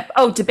clip.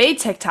 Oh, debate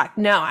TikTok.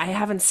 No, I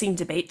haven't seen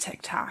debate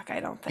TikTok, I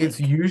don't It's think.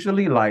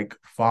 usually like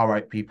far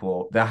right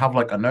people. They have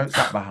like a notes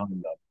app behind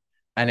them,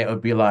 and it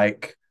would be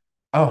like,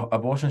 "Oh,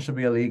 abortion should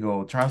be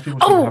illegal. Trans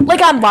people shouldn't Oh, have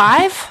like rights." on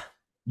live?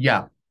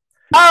 Yeah.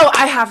 Oh,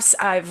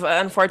 I've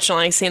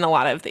unfortunately seen a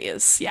lot of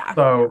these. Yeah.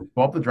 So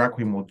Bob the drag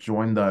queen will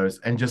join those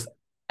and just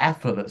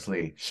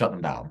effortlessly shut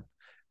them down.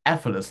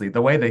 Effortlessly,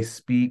 the way they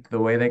speak, the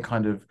way they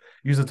kind of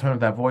use the tone of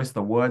their voice,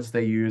 the words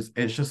they use,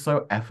 it's just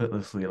so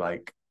effortlessly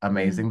like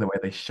Mhm. amazing the way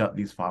they shut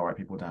these far right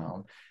people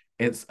down.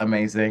 It's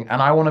amazing.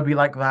 And I want to be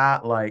like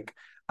that. Like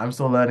I'm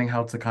still learning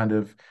how to kind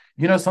of,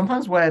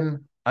 sometimes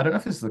when I don't know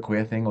if this is a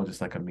queer thing or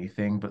just like a me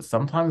thing, but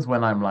sometimes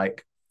when I'm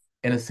like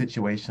in a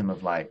situation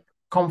of like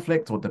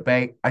conflict or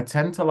debate, I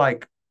tend to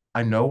like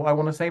I know what I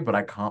want to say, but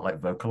I can't like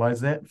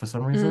vocalize it for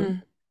some reason.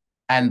 Mm.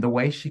 And the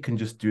way she can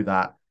just do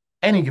that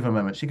any given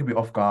moment, she could be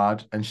off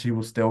guard and she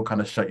will still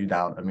kind of shut you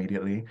down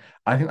immediately.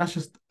 I think that's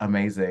just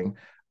amazing.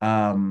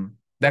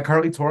 They're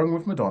currently touring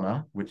with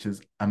Madonna, which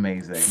is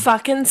amazing.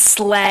 Fucking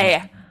slay.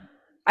 Um,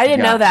 I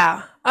didn't know yeah,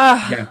 that.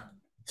 Ugh. yeah.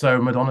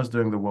 So Madonna's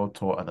doing the world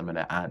tour at the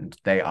minute, and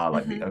they are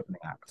like the Mhm.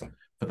 opening act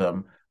for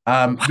them.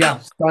 Yeah,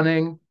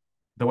 stunning.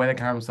 The way they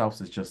carry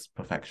themselves is just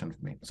perfection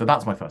for me. So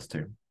that's my first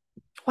two.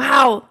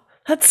 Wow,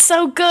 that's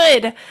so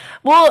good.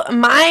 Well,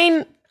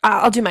 mine,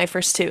 I'll do my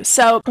first two.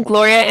 So,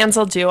 Gloria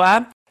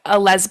Anzaldúa, a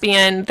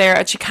lesbian, they're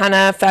a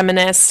Chicana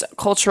feminist,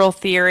 cultural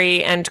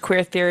theory, and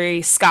queer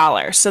theory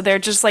scholar. So they're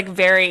just like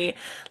very,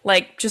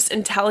 like, just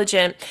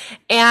intelligent.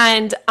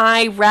 And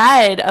I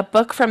read a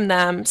book from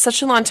them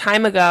such a long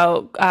time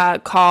ago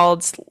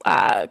called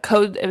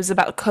Code. It was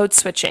about code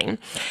switching.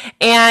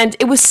 And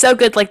it was so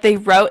good. Like, they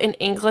wrote in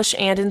English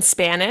and in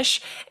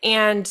Spanish.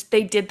 And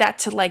they did that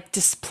to, like,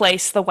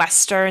 displace the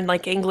Western,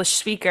 like, English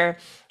speaker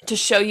to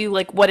show you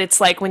like what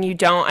it's like when you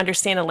don't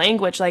understand a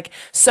language. Like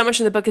so much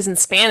of the book is in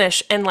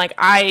Spanish and like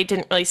I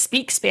didn't really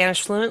speak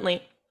Spanish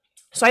fluently.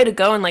 So I had to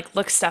go and like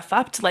look stuff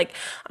up to like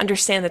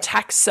understand the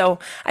text. So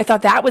I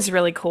thought that was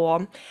really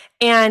cool.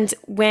 And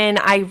when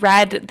I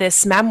read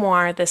this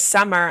memoir this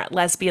summer,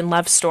 Lesbian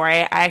Love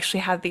Story, I actually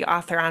had the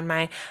author on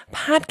my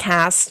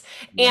podcast.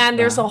 Love And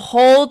there's that. a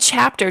whole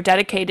chapter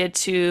dedicated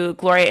to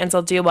Gloria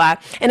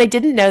Anzaldúa. And I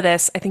didn't know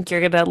this. I think you're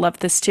going to love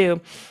this too.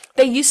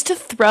 They used to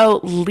throw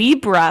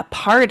Libra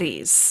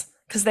parties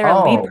because they're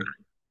Libra. Oh,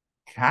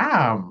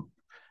 Cam.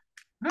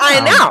 I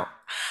Cam. know.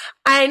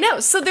 I know.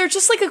 So they're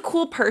just like a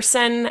cool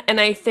person. And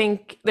I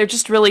think they're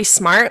just really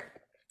smart.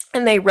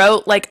 And they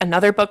wrote like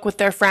another book with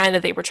their friend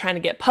that they were trying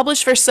to get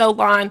published for so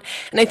long.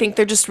 And I think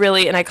they're just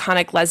really an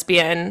iconic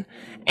lesbian.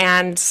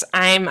 And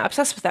I'm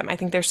obsessed with them. I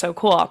think they're so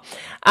cool.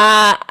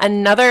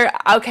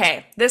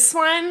 Okay, this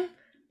one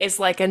is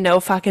like a no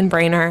fucking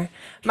brainer.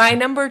 My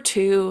number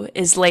two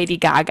is Lady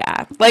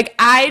Gaga. Like,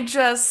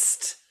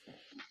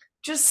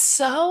 just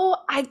so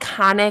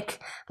iconic.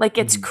 Like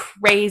it's Mhm,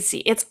 crazy.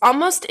 It's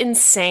almost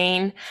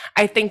insane.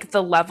 I think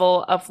the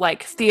level of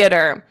like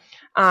theater,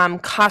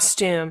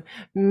 costume,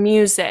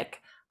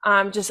 music,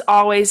 just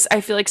always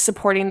I feel like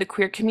supporting the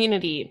queer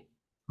community.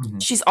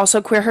 mhm, She's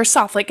also queer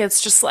herself. Like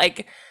it's just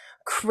like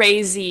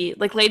crazy.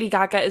 Like Lady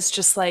Gaga is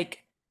just like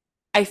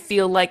I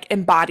feel like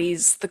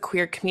embodies the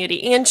queer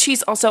community. And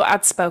she's also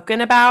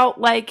outspoken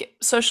about like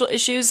social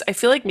issues. I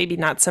feel like maybe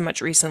not so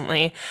much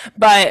recently,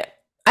 but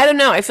I don't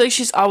know. I feel like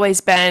she's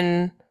always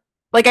been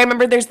Like I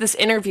remember there's this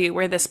interview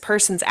where this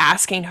person's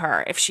asking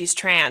her if she's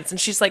trans and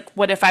she's like,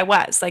 "What if I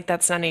was?" Like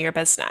that's none of your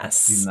I've seen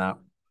business. that.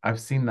 I've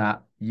seen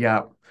that.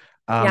 Yeah.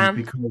 Yeah.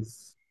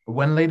 Because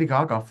when Lady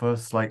Gaga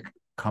first like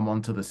come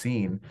onto the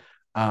scene,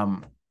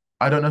 um,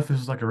 I don't know if this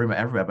was like a rumor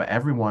everywhere, but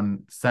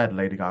everyone said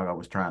Lady Gaga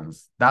was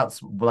trans.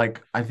 That's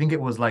like I think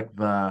it was like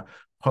the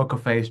poker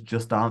face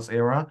just dance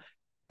era.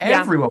 Yeah.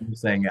 Everyone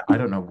was saying it. I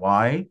don't know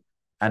why.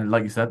 And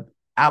like you said,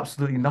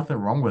 absolutely nothing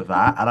wrong with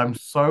that. And I'm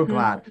so Mhm.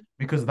 glad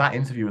because that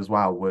interview as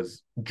well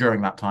was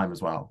during that time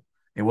as well.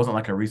 It wasn't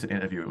like a recent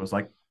interview. It was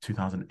like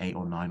 2008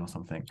 or 9 or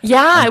something.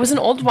 Yeah, And it for was an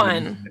her old to release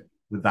one. it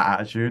with that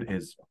attitude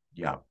is,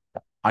 yeah,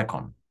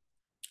 icon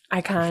for sure.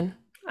 Icon.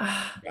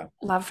 Ah, Yeah.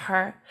 love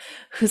her.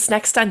 Who's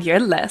next on your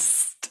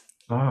list?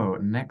 So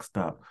next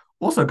up,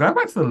 also going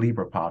back to the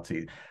Libra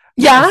party,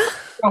 Yeah?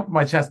 off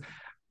my chest,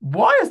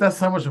 why is there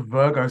so much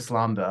Virgo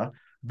slander?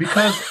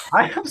 Because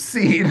I have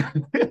seen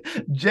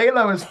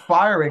J-Lo is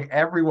firing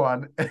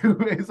everyone who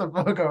is a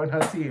Virgo in her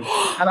team.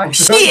 And I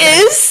She don't get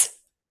it. is?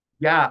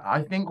 Yeah,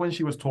 I think when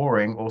she was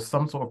touring or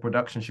some sort of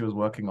production she was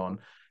working on,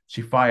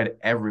 she fired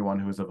everyone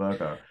who was a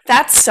Virgo.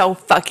 That's so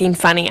fucking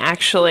funny,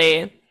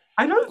 actually.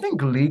 I don't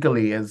think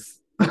legally is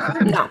No,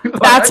 like I that's don't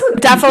think you can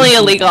definitely do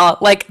illegal.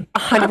 Like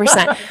 100%.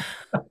 that.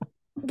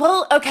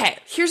 Well, okay,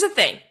 here's the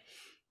thing.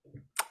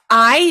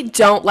 I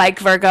don't like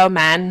Virgo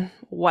men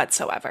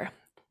whatsoever.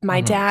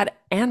 My Mhm. dad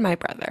and my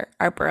brother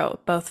are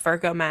both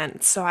Virgo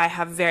men, so I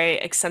have very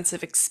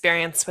extensive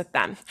experience with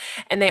them.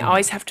 And they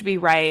always Mhm. have to be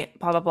right,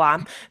 blah, blah,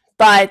 blah.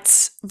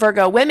 But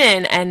Virgo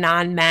women and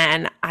non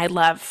men, I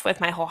love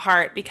with my whole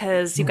heart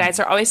because you guys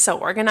Mhm. are always so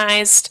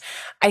organized.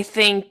 I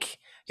think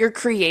you're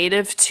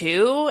creative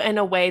too in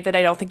a way that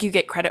I don't think you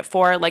get credit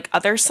for, like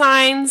other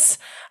signs.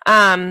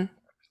 Um,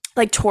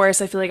 like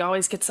Taurus, I feel like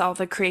always gets all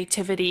the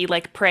creativity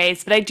like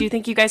praise, but I do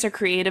think you guys are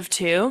creative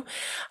too.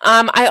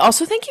 I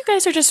also think you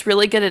guys are just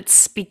really good at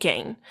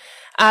speaking.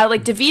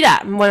 Like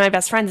Davida, one of my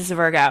best friends, is a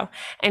Virgo,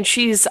 and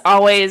she's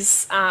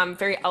always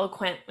very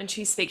eloquent when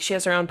she speaks. She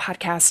has her own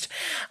podcast.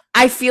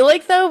 I feel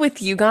like though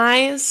with you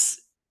guys,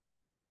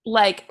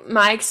 like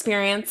my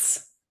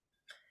experience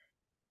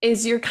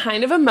is you're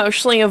kind of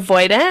emotionally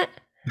avoidant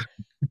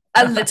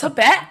a little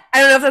bit. I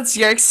don't know if that's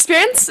your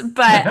experience,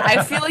 but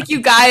I feel like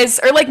you guys,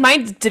 or like my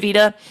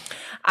Davida,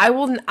 I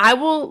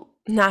will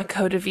not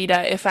go to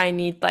Vita if I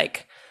need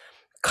like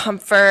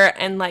comfort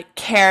and like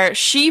care.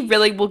 She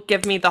really will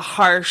give me the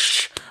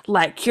harsh,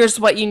 like, here's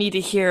what you need to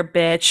hear,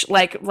 bitch,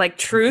 like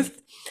truth.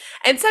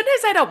 And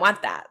sometimes I don't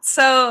want that.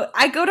 So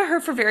I go to her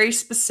for very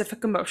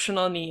specific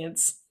emotional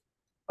needs.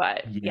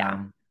 But yeah.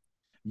 Yeah.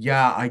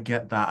 Yeah, I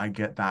get that. I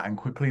get that. And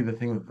quickly, the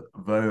thing with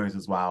Virgos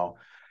as well,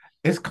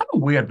 it's kind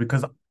of weird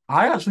because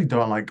I actually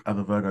don't like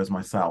other Virgos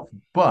myself.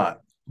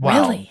 But,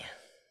 Really?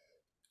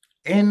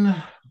 well, in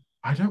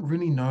I don't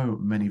really know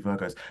many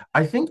Virgos.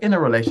 I think in a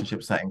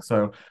relationship setting.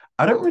 So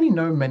I don't really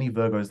know many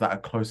Virgos that are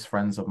close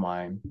friends of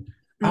mine.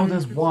 Oh, Mm.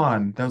 there's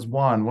one. There's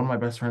one of my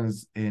best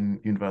friends in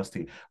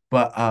university.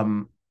 But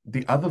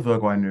the other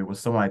Virgo I knew was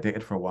someone I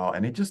dated for a while,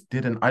 and it just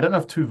didn't. I don't know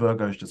if two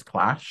Virgos just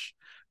clash,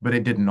 but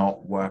it did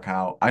not work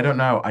out. I don't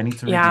know. I need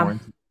to read Yeah. more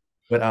into it.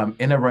 But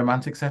in a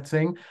romantic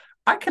setting,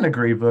 I can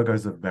agree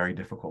Virgos are very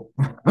difficult.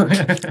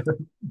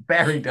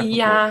 Very difficult.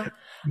 Yeah.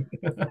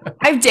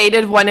 I've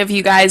dated one of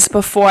you guys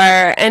before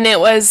and it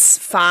was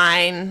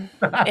fine.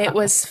 It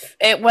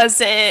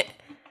wasn't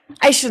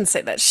I shouldn't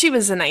say that. She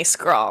was a nice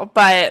girl,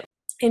 but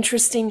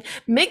interesting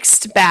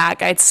mixed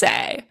bag, I'd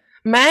say.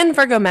 Men,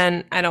 Virgo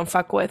men, I don't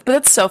fuck with, but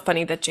it's so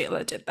funny that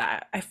Jayla did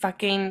that.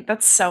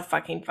 That's so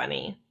fucking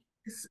funny.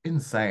 It's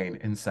insane,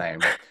 insane.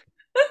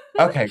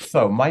 Okay,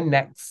 so my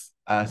next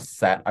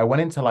set, I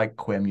went into like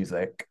queer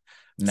music.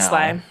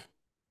 Slay. Now,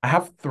 I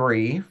have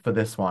three for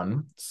this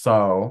one.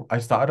 So I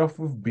started off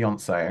with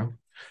Beyonce.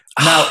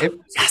 Now, Oh, if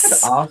you had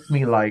yes. asked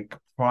me like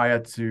prior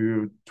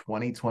to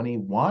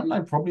 2021, I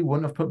probably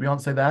wouldn't have put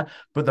Beyonce there.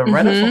 But the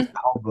Renaissance Mm-hmm.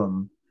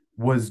 album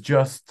was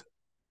just,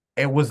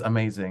 it was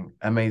amazing,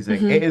 amazing.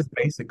 It Mm-hmm. is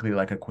basically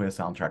like a queer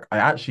soundtrack. I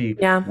actually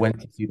Yeah. went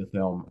to see the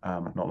film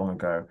not long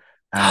ago,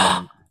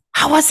 and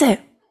How was it?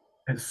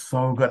 it's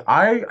so good.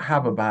 I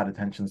have a bad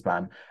attention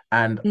span,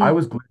 and I Mm.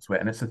 was glued to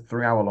it, and it's a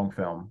 3 hour long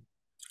film,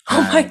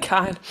 Oh my and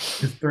God.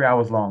 it's 3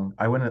 hours long.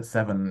 I went at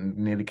 7,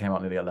 nearly came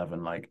out nearly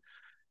 11. Like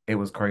it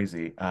was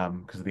crazy,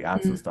 because of the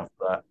ads and Mm. stuff.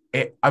 But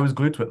I was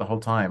glued to it the whole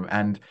time,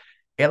 and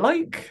it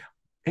like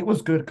it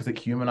was good because it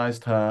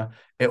humanized her.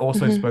 It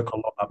also Mm-hmm. spoke a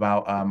lot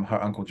about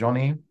her uncle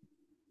Johnny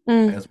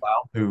Mm. as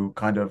well, who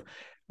kind of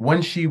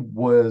when she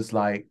was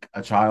like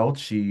a child,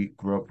 she didn't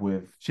grow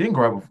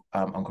up with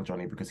Uncle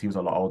Johnny because he was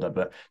a lot older,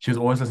 but she was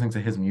always listening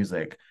to his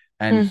music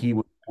and Mm. he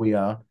was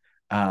queer,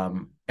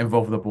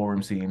 involved with the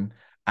ballroom scene.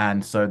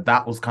 And so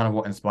that was kind of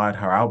what inspired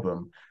her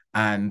album.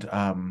 And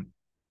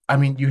I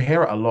mean, you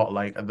hear it a lot.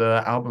 Like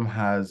the album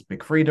has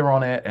Big Frida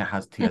on it, it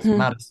has T.S. Mm-hmm.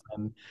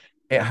 Madison,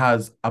 it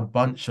has a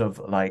bunch of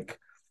like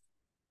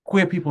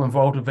queer people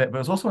involved with it, but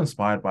it's also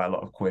inspired by a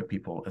lot of queer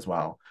people as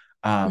well.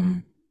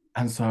 Mm.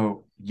 And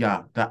so,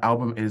 yeah, that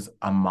album is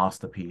a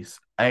masterpiece,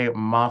 a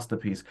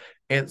masterpiece.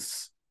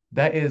 It's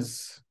there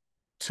is.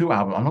 two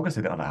albums. I'm not gonna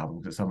say the other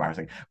albums, it's so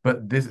embarrassing,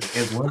 but this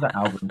is one of the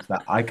albums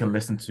that I can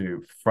listen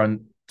to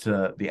front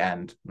to the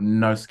end,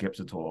 no skips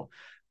at all.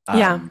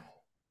 Yeah. Um,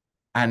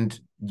 and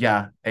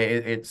yeah,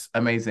 it's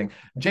amazing.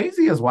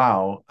 Jay-Z as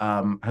well,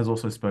 has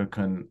also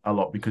spoken a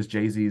lot because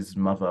Jay-Z's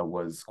mother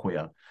was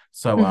queer.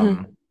 So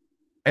Hmm.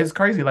 it's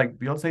crazy. Like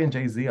Beyonce and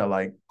Jay-Z are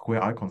like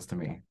queer icons to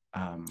me.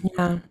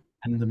 Yeah.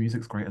 And the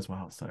music's great as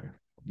well. So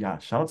yeah,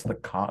 shout out to the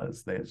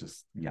Carters. They're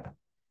just, yeah,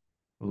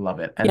 love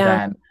it. And Yeah.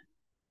 then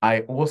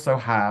I also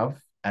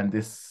have, and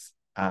this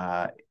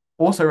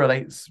also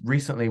relates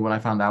recently when I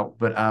found out,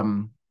 but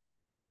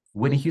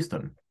Whitney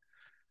Houston.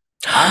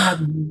 I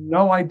had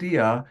no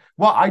idea.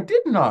 Well, I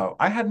did know.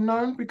 I had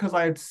known because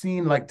I had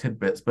seen like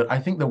tidbits, but I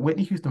think the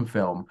Whitney Houston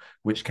film,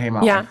 which came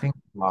out, I Yeah. think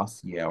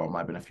last year or it might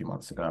have been a few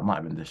months ago, it might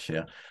have been this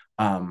year.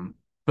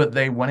 But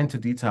they went into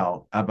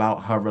detail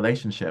about her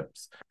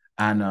relationships.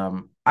 And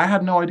I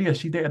had no idea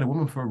she dated a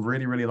woman for a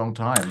really, really long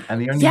time.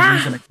 And the only Yeah.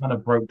 reason it kind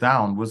of broke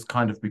down was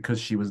kind of because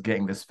she was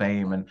getting this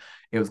fame and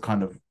it was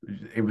kind of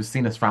it was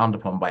seen as frowned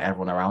upon by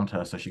everyone around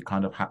her. So she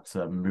kind of had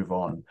to move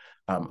on,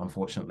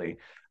 unfortunately.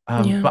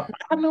 Yeah. But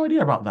I had no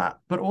idea about that.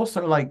 But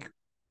also, like,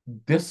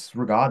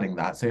 disregarding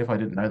that, say if I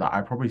didn't know that,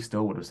 I probably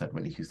still would have said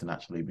Whitney Houston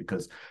actually,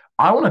 because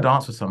I want to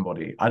dance with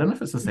somebody. I don't know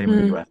if it's the same in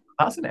the Mhm. US.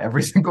 That's in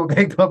every single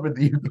gay club in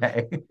the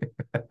UK.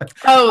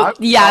 Oh, I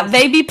yeah, dance.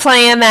 they be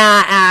playing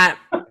that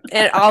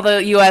at all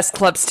the US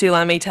clubs too,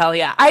 let me tell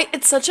you.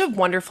 It's such a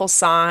wonderful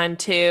song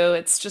too.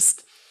 It's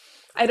just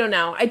I don't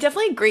know. I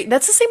definitely agree.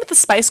 That's the same with the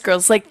Spice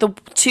Girls. Like the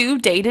two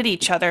dated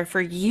each other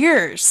for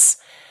years.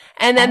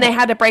 And then they Oh,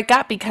 had to break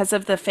up because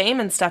of the fame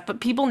and stuff,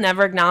 but people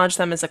never acknowledged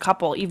them as a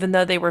couple even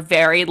though they were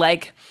very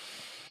like,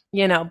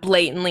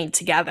 blatantly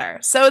together.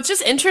 So it's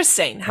just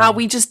interesting how yeah.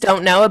 we just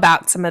don't know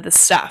about some of this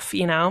stuff.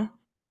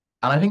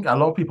 And I think a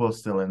lot of people are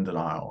still in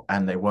denial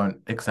and they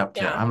won't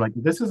accept it. Yeah. I'm like,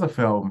 this is a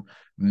film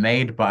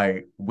made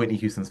by Whitney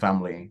Houston's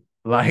family.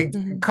 Like,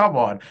 Hmm. come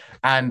on.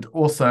 And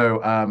also,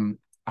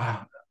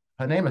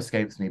 her name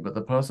escapes me, but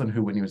the person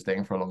who Whitney was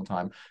dating for a long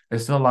time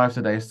is still alive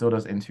today, still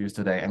does interviews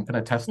today, and can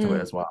attest to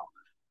it Mm. as well.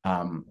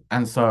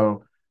 And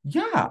so,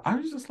 yeah, I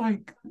was just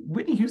like,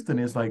 Whitney Houston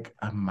is like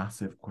a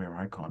massive queer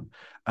icon.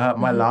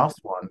 My Hmm. last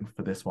one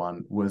for this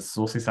one was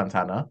Saucy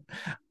Santana.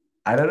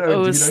 I don't know,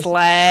 Oh, do you know?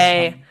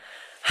 slay.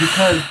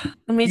 Because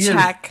Let me he is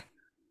check.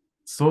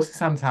 Saucy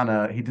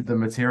Santana, he did the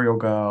Material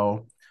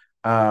Girl,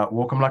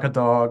 Walk 'em Like a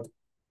Dog,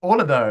 all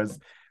of those.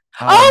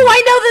 Oh, Um,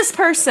 I know this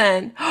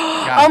person.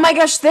 yeah, Oh my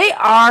gosh, they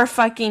are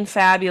fucking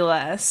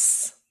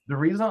fabulous. the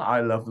reason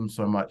I love them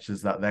so much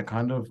is that they're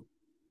kind of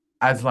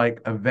as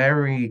like a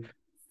very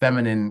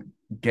feminine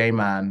gay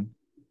man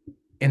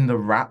in the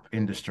rap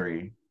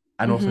industry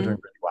and also Hmm. doing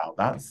really well.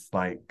 That's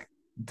like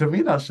to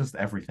me, that's just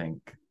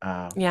everything.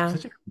 Yeah.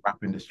 Such a rap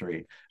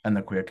industry and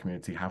the queer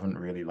community haven't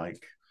really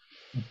like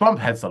bump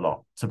heads a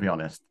lot, to be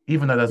honest,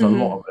 even though there's a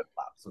lot Hmm. of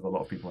overlaps with a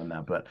lot of people in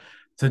there. But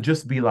to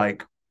just be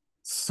like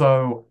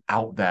so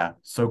out there,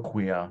 so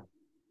queer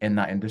in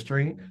that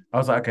industry, I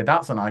was like, okay,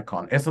 that's an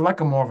icon. It's like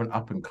a more of an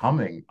up and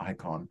coming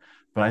icon.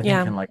 But I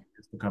think Yeah. in like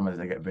it's become as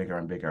they get bigger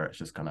and bigger, it's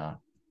just gonna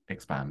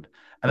expand.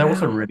 And they're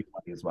also Wow. really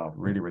funny as well.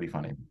 Really, really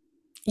funny.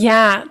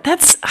 Yeah,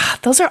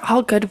 those are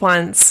all good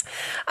ones.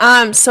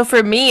 So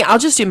for me, I'll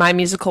just do my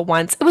musical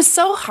ones. It was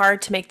so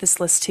hard to make this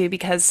list too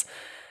because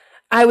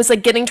I was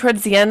like getting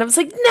towards the end. I was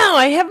like, no,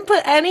 I haven't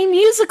put any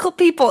musical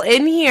people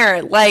in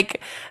here.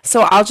 Like,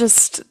 so I'll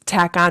just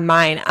tack on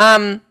mine.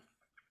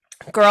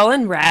 Girl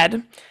in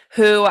Red,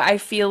 who I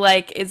feel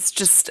like is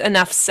just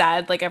enough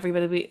said. Like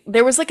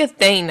there was like a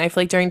thing I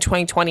feel like during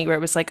 2020 where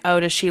it was like, oh,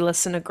 does she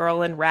listen to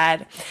Girl in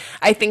Red?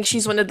 I think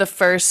she's one of the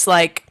first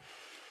like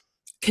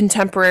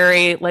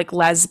contemporary like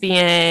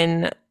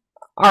lesbian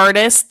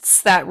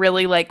artists that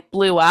really like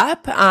blew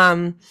up.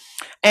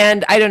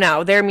 And I don't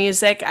know, their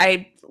music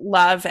I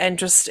love and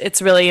just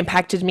it's really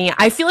impacted me.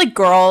 I feel like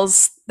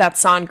that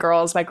song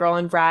Girls by Girl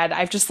in Red,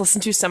 I've just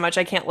listened to so much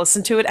I can't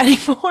listen to it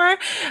anymore.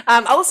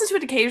 I'll listen to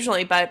it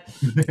occasionally, but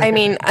I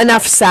mean,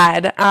 enough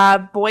said.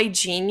 Boy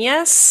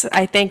Genius,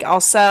 I think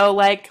also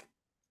like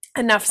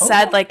enough Oh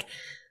said. yeah. Like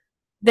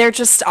they're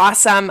just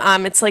awesome.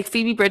 It's like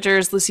Phoebe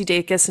Bridgers, Lucy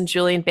Dacus, and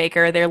Julian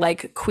Baker. They're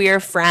like queer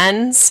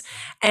friends,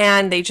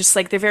 and they just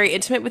like they're very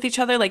intimate with each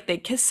other. Like they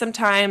kiss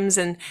sometimes,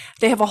 and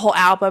they have a whole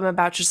album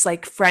about just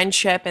like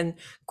friendship and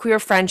queer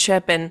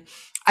friendship. And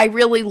I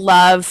really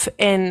love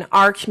in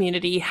our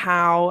community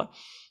how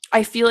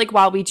I feel like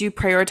while we do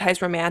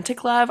prioritize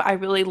romantic love, I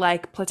really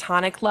like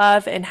platonic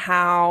love and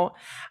how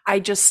I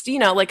just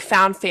like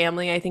found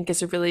family. I think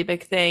is a really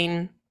big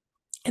thing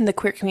in the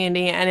queer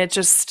community, and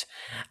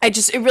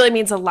it really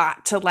means a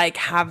lot to like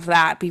have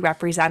that be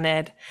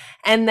represented.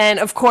 And then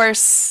of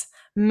course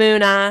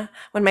Muna,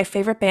 one of my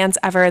favorite bands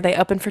ever. They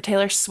opened for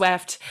Taylor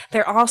Swift.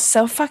 They're all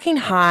so fucking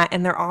hot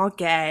and they're all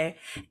gay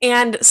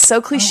and so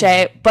Oh,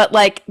 cliche, but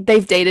like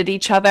they've dated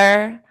each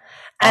other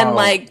and oh,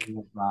 like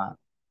love that.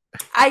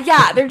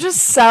 yeah, they're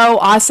just so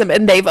awesome,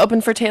 and they've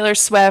opened for Taylor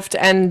Swift,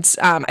 and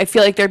I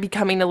feel like they're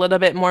becoming a little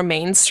bit more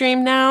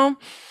mainstream now.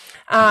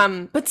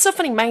 But it's so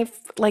funny. My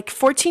like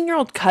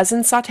 14-year-old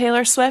cousin saw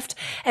Taylor Swift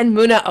and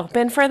Muna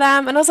open for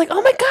them, and I was like,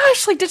 "Oh my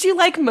gosh! Like, did you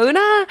like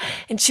Muna?"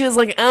 And she was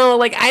like, "Oh,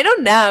 like I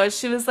don't know."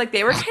 She was like,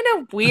 "They were kind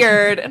of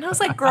weird," and I was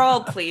like,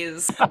 "Girl,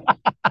 please."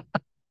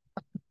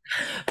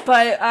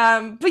 But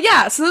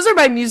yeah. So those are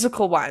my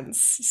musical ones.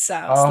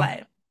 So Oh,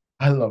 slay,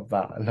 I love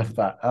that. I love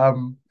that.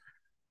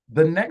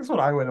 The next one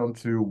I went on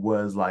to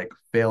was like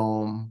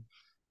film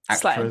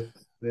slay.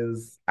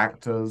 actresses,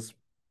 actors,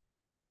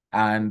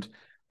 and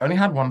I only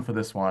had one for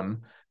this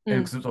one Mm.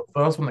 because it was the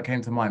first one that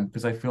came to mind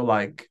because I feel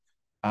like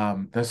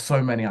there's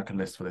so many I could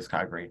list for this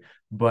category,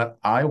 but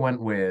I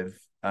went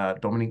with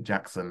Dominique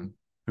Jackson,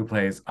 who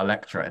plays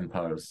Electra in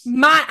Pose.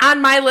 My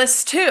on my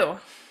list too.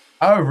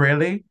 Oh,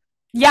 really?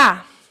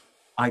 Yeah.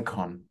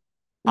 Icon,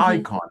 Hmm.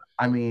 icon.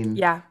 I mean,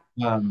 Yeah.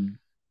 um,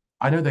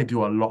 I know they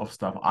do a lot of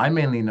stuff. I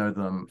mainly know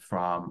them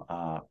from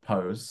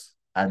Pose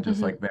and just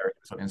Hmm. like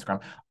various on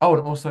Instagram. Oh,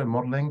 and also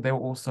modeling. They were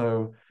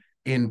also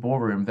in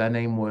Ballroom. Their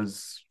name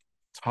was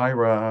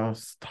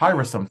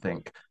Tyra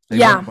something. They went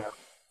Yeah. by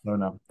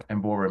Lona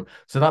in Ballroom.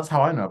 So that's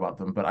how I know about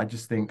them. But I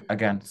just think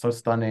again, so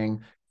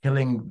stunning,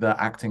 killing the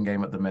acting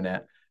game at the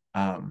minute.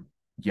 Um,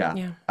 yeah.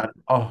 Yeah. And,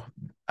 oh,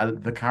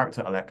 the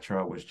character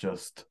Electra was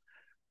just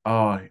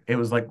oh, it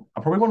was like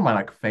probably one of my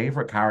like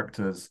favorite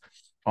characters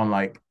on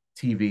like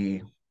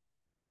TV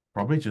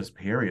probably just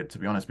period, to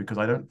be honest, because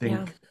I don't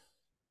Yeah. think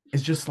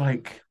it's just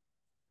like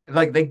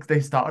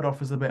they started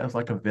off as a bit as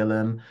like a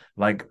villain,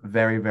 like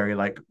very, very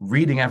like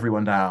reading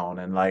everyone down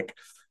and like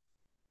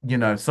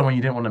someone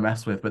you didn't want to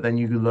mess with, but then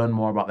you learn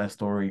more about their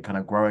story, kind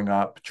of growing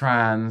up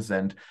trans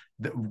and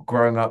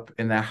growing up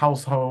in their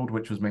household,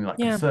 which was mainly like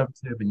Yeah.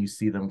 conservative, and you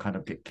see them kind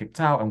of get kicked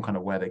out and kind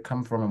of where they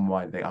come from and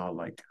why they are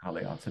like how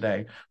they are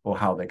today, or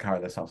how they carry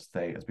themselves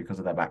today is because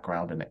of their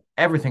background, and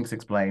everything's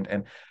explained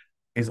and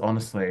is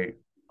honestly,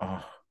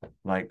 oh,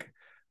 like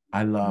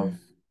I Mm. love,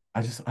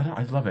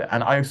 I love it.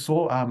 And I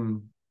saw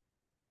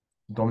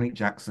Dominique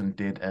Jackson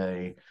did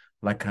a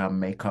like a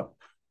makeup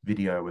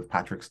video with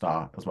Patrick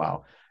Star as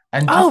well.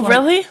 And just Oh, like,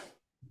 really?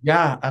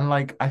 yeah, and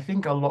like I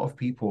think a lot of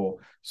people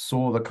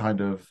saw the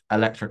kind of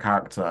Electra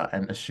character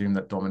and assume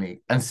that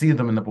Dominique and see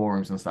them in the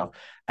ballrooms and stuff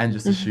and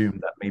just Hmm. assume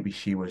that maybe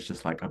she was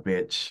just like a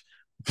bitch.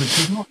 But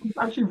she's not, she's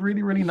actually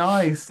really, really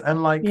nice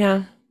and like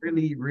Yeah.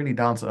 really, really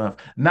down to earth.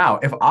 Now,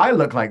 if I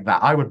look like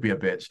that, I would be a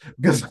bitch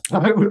because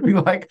I would be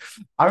like,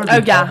 I would Oh,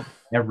 be yeah. terrible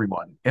to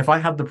everyone. If I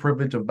had the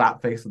privilege of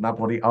that face and that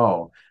body,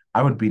 oh,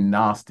 I would be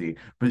nasty.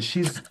 But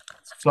she's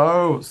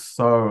so,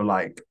 so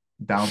like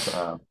down to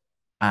earth.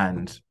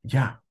 And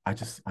yeah,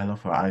 I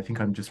love her. I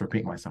think I'm just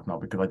repeating myself now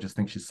because I just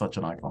think she's such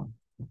an icon.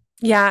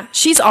 Yeah,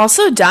 she's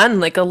also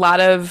done like a lot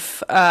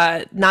of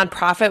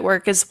nonprofit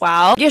work as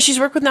well. Yeah, she's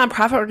worked with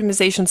nonprofit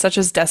organizations such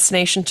as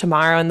Destination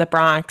Tomorrow in the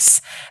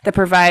Bronx that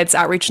provides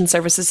outreach and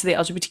services to the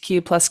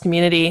LGBTQ plus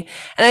community.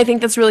 And I think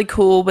that's really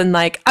cool when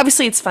like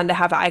obviously it's fun to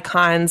have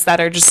icons that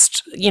are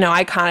just,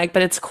 iconic,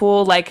 but it's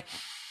cool like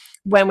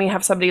when we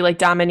have somebody like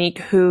Dominique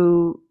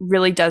who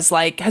really does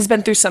like has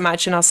been through so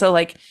much and also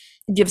like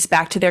gives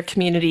back to their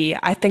community.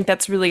 I think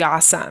that's really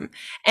awesome.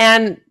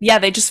 And yeah,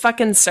 they just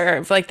fucking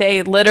serve. Like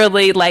they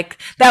literally like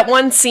that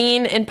one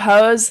scene in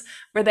Pose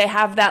where they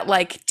have that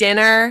like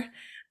dinner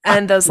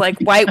and those like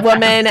white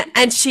woman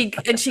and she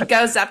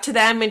goes up to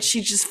them and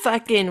she just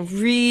fucking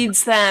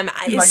reads them.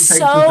 She It's like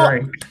takes a so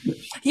drink.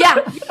 yeah,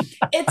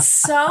 it's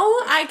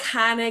so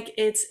iconic.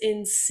 It's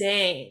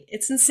insane.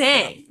 It's Yeah,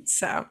 insane.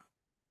 So,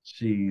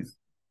 she's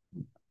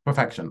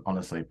perfection,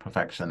 honestly,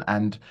 perfection.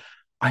 And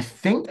I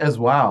think as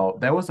well,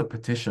 there was a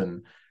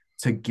petition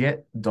to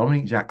get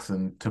Dominique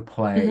Jackson to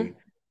play,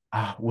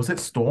 mhm. was it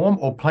Storm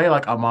or play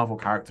like a Marvel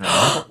character?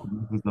 And he got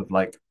thousands of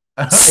like, it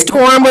got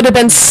Storm would have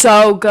been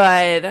so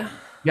good.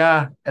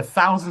 yeah,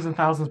 thousands and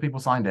thousands of people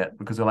signed it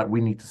because they're like,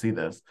 we need to see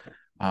this.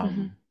 Mhm.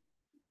 Um,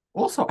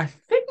 Also, I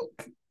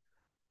think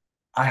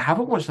I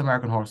haven't watched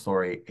American Horror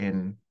Story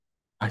in.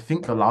 I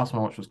think the last one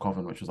I watched was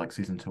Coven, which was like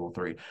season 2 or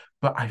 3.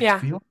 But I Yeah.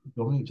 feel like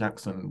Dominique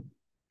Jackson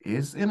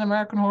is in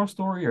American Horror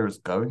Story or is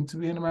going to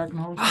be in American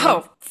Horror Story.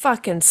 Oh,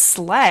 fucking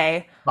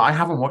slay. But I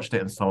haven't watched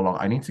it in so long.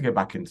 I need to get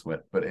back into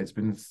it. But it's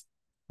been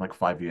like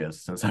 5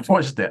 years since I've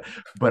watched it.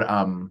 But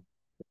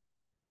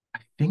I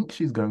think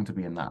she's going to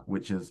be in that,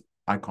 which is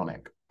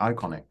iconic,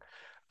 iconic.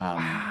 Um,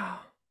 Wow.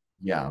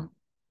 yeah,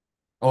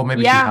 or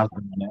maybe she Yeah. has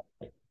been in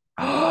it.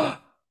 I don't know.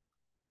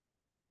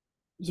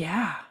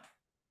 Yeah.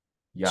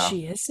 Yeah.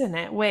 She is in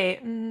it. Wait.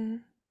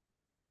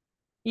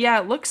 Yeah,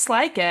 it looks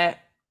like it.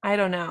 I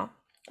don't know.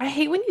 I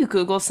hate when you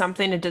Google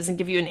something and it doesn't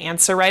give you an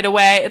answer right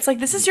away. It's like,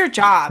 this is your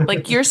job.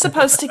 Like, you're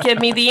supposed to give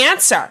me the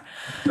answer.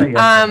 Say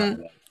yes or no.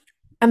 Um,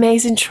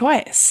 Amazing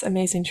choice.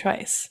 Amazing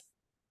choice.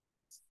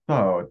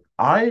 So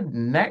my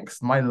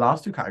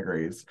last two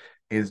categories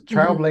is Hmm.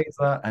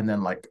 Trailblazer and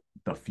then like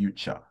the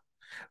future.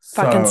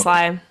 Fucking So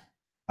slay.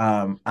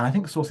 and I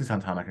think Saucy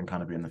Santana can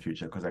kind of be in the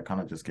future because they're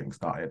kind of just getting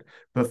started.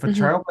 But for Hmm.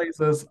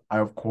 Trailblazers, I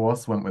of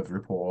course went with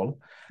RuPaul.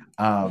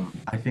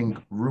 I think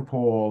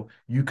RuPaul,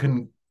 you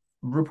can.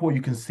 RuPaul,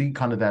 you can see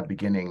kind of their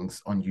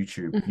beginnings on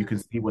YouTube. You Mhm. can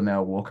see when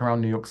they'll walk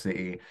around New York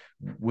City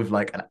with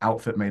like an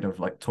outfit made of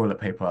like toilet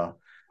paper,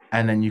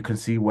 and then you can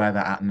see where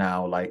they're at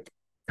now, like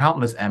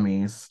countless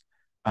Emmys,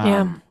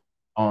 Yeah. um,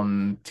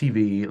 on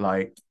TV,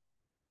 like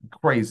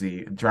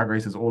crazy drag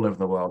races all over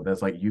the world.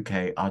 There's like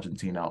UK,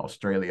 Argentina,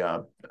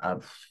 Australia,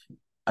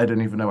 I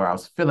don't even know where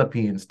else,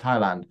 Philippines,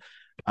 Thailand,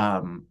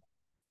 um,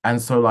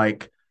 and so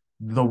like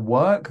the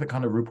work that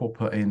kind of RuPaul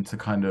put into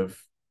kind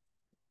of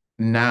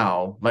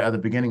now, like at the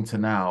beginning to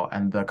now,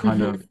 and the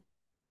kind of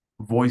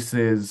Hmm.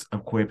 voices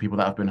of queer people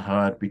that have been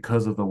heard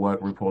because of the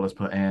work RuPaul has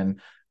put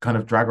in, kind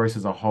of Drag Race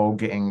as a whole,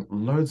 getting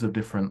loads of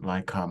different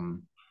like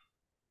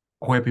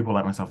queer people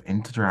like myself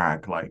into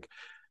drag. Like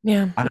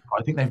Yeah. I don't know,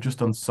 I think they've just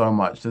done so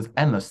much. There's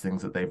endless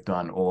things that they've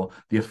done, or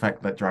the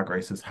effect that Drag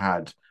Race has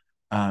had,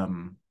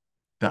 um,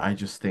 that I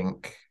just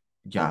think,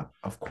 yeah,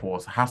 of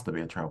course, has to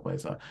be a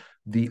trailblazer.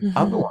 The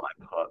other Hmm. one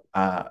I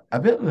put, a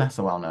bit less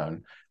well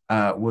known,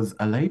 was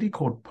a lady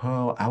called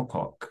Pearl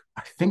Alcock.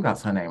 I think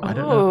that's her name. I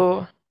don't know.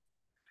 Oh.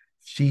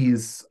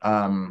 She's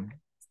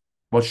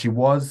well, she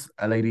was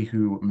a lady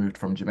who moved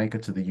from Jamaica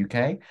to the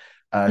UK.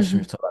 She Hmm.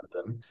 moved to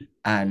London,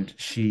 and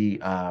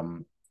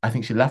I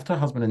think she left her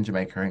husband in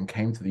Jamaica and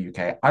came to the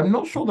UK. I'm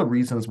not sure the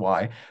reasons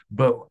why,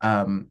 but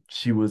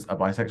she was a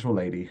bisexual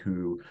lady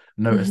who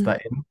noticed Hmm.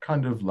 that in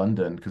kind of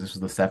London, because this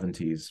was the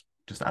 70s,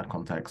 just to add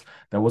context,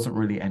 there wasn't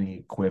really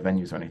any queer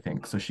venues or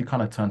anything. So she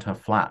kind of turned her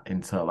flat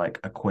into like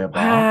a queer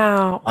bar,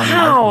 Wow. a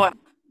nightclub,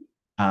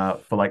 Wow.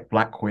 for like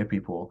Black queer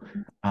people.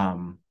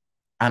 Um,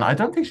 and I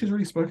don't think she's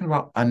really spoken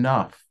about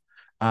enough.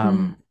 Mm.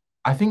 Um,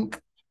 I think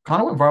kind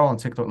of went viral on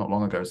TikTok not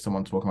long ago,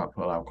 someone talking about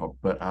Pearl Alcock,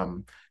 but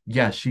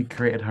yeah, she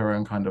created her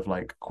own kind of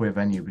like queer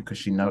venue because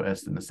she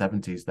noticed in the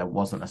 70s there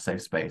wasn't a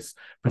safe space,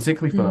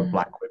 particularly for Mm.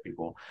 Black queer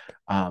people.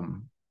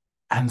 Um,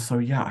 and so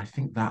yeah, I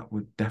think that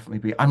would definitely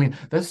be. I mean,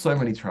 there's so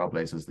many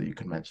trailblazers that you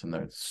could mention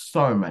though.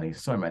 So many,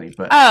 so many.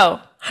 But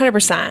Oh,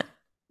 100%.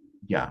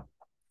 yeah,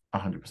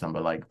 100%.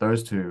 But like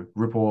those two,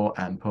 RuPaul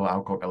and Pearl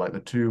Alcock, are like the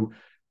two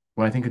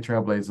when I think of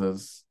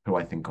Trailblazers, who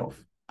I think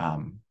of.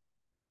 Um,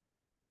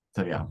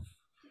 so yeah.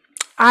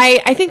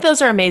 I think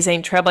those are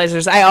amazing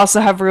trailblazers. I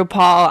also have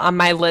RuPaul on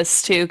my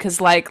list too,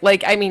 because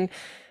like I mean,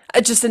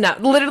 just enough.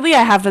 Literally,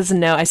 I have as a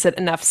note. I said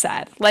enough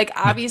said. Like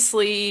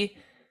obviously,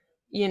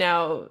 you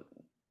know,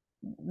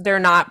 they're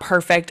not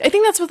perfect. I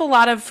think that's with a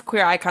lot of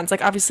queer icons.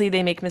 Like obviously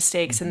they make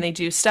mistakes and Mhm. they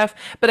do stuff,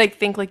 but I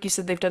think like you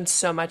said, they've done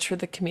so much for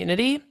the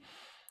community,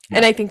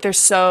 and Yeah. I think they're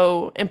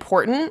so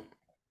important.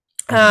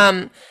 Mhm.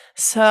 Um,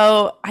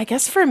 so I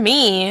guess for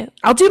me,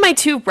 I'll do my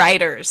two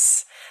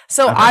writers.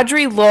 So Okay.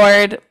 Audre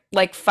Lorde,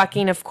 like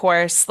fucking of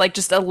course, like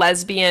just a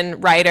lesbian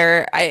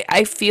writer.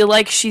 I feel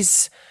like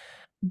she's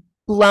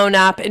blown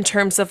up in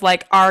terms of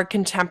like our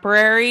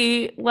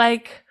contemporary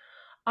like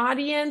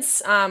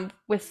audience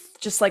with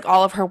just like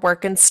all of her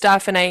work and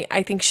stuff, and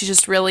I think she's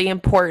just really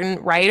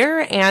important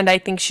writer, and I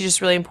think she's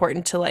just really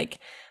important to like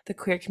the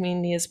queer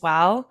community as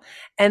well.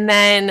 And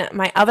then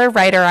my other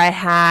writer I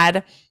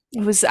had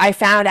was I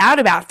found out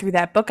about through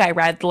that book I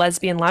read, The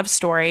Lesbian Love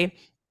Story.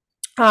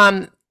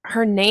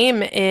 Her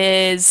name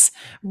is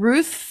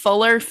Ruth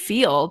Fuller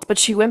Field, but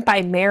she went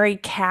by Mary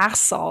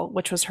Castle,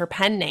 which was her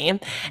pen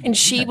name. And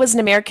she Okay. was an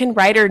American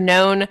writer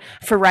known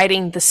for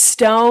writing The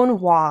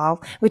Stone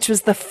Wall, which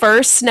was the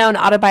first known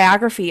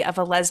autobiography of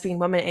a lesbian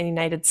woman in the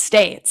United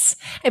States.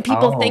 And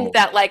people think Oh,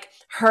 that like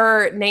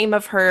her name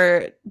of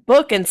her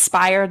book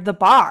inspired the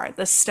bar,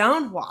 The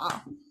Stone Wall.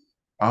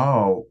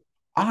 oh,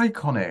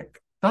 iconic.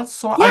 That's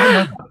so. I didn't know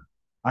Yeah. that.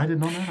 I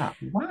did not know that.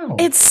 Wow.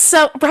 It's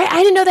so right. I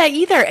didn't know that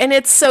either, and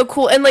it's so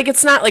cool. And like,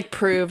 it's not like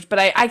proved, but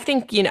I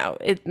think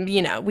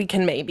it. We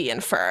can maybe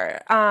infer.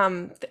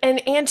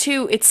 And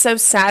two, it's so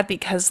sad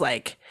because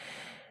like,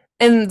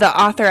 and the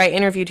author I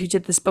interviewed who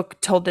did this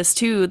book told this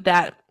too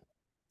that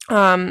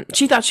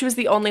she thought she was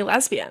the only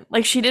lesbian.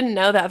 Like she didn't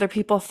know that other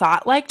people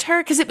thought liked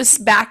her because it was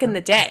back in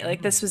the day.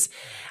 Like this was,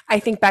 I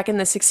think, back in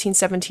the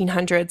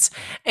 1700s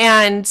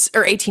and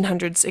or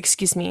 1800s,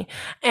 excuse me.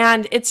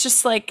 And it's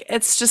just like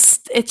it's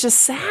just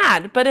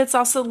sad, but it's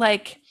also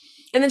like,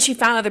 and then she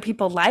found other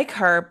people like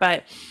her,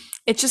 but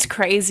it's just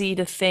crazy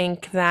to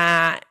think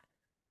that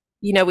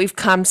we've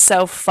come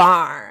so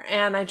far.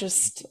 And I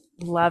just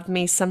love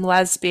me some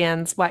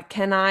lesbians. What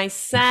can I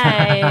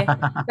say?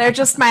 They're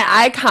just my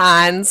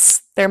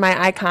icons. They're my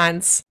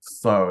icons.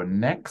 So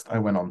next, I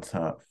went on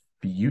to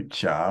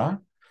Future.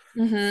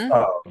 Mm-hmm.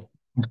 So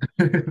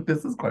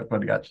this is quite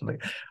funny actually,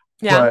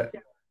 Yeah. but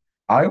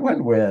I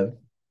went with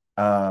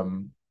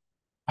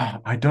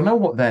I don't know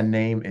what their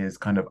name is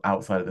kind of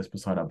outside of this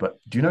persona, but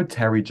do you know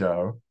Terry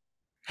Joe?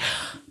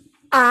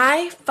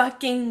 I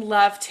fucking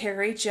love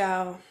Terry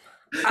Joe.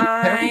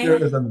 Terry Joe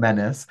I is a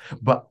menace,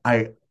 but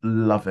I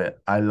love it.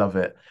 I love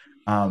it.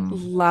 Um,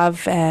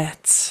 love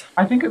it.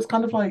 I think it's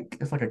kind of like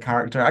it's like a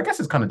character. I guess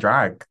it's kind of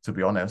drag, to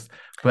be honest.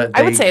 But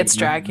I would say it's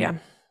drag, yeah.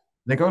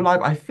 they go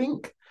live. I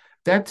think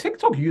their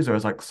TikTok user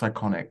is like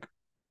Psychonic.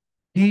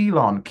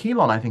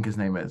 Keelon, I think his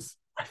name is.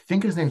 I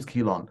think his name's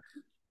Keelon.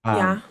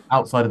 Yeah.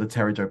 Outside of the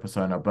Terry Joe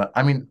persona, but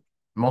I mean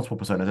multiple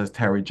personas. There's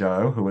Terry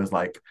Joe, who is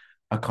like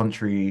a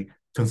country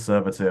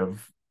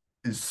conservative.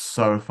 It's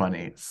so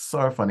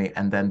funny.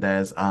 And then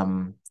there's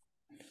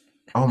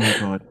oh my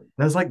God,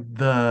 there's like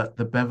the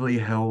Beverly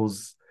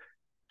Hills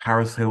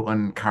Paris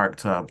Hilton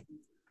character.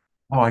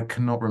 Oh, I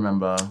cannot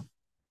remember,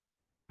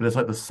 but it's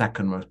like the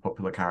second most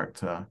popular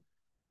character.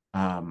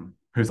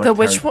 Who's The like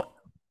Terry. which one?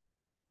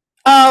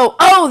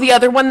 Oh, the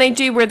other one they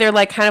do where they're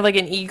like kind of like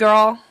an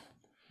e-girl.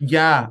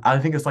 Yeah, I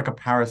think it's like a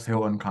Paris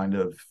Hilton kind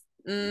of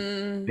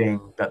Mm,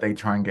 thing that they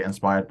try and get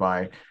inspired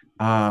by.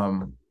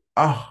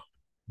 Oh,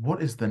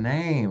 what is the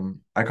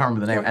name? I can't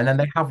remember the name. yeah. And then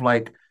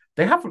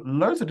they have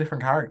loads of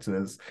different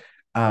characters.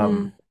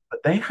 Mm,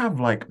 But they have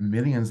like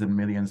millions and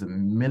millions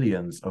and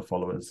millions of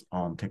followers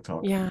on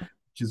TikTok, yeah.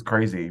 which is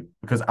crazy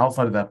because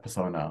outside of their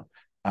persona,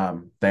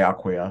 they are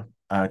queer.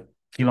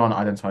 Keelan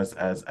identifies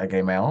as a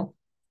gay male.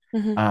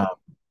 Hmm. Um,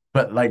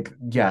 but like,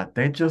 yeah,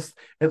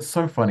 it's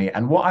so funny.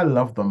 And what I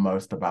love the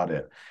most about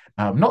it,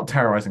 not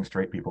terrorizing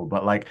straight people,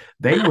 but like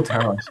they will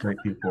terrorize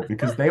straight people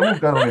because they will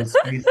go in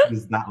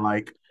spaces that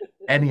like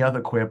any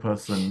other queer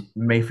person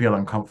may feel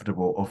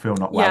uncomfortable or feel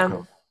not Yeah.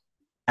 welcome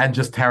and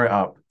just tear it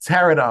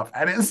up.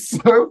 And it's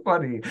so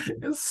funny.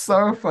 It's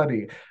so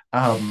funny.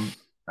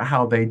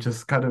 How they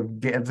just kind of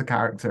get into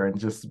character and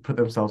just put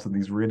themselves in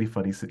these really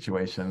funny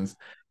situations.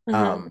 Hmm.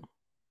 Um,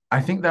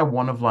 I think they're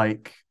one of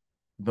like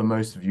the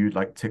most viewed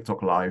like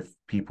TikTok live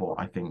people,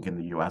 I think, in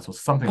the US or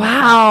something like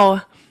that.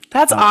 Wow.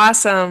 That's Um,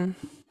 awesome.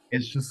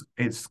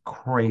 it's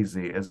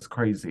crazy. It's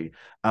crazy.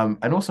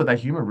 And also their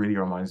humor really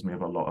reminds me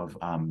of a lot of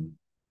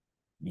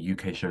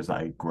UK shows that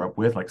I grew up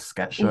with, like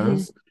sketch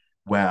Hmm. shows,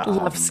 where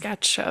Love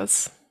sketch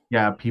shows.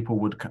 yeah, people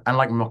would and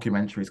like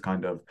mockumentaries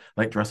kind of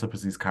like dress up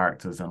as these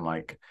characters and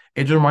like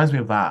it just reminds me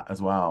of that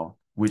as well,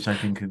 which I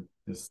think is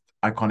just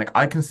iconic.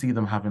 I can see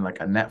them having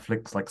like a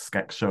Netflix like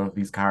sketch show of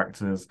these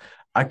characters.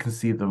 I can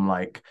see them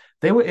like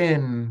they were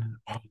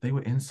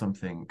in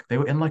something. They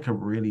were in like a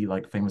really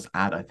like famous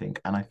ad, I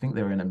think, and I think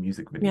they were in a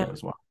music Yeah. video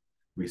as well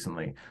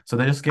recently. So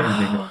they're just getting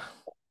bigger, Oh,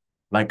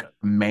 like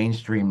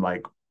mainstream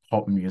like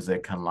pop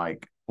music and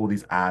like all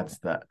these ads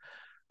that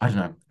I don't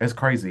know. It's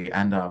crazy.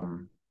 And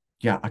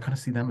yeah, I kind of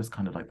see them as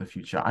kind of like the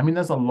future. I mean,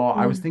 there's a lot.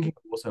 I was mm. thinking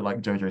also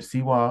like Jojo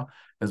Siwa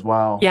as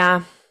well.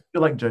 Yeah. I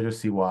feel like Jojo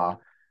Siwa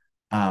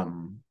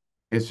um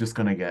is just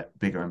gonna get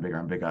bigger and bigger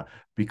and bigger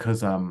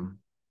because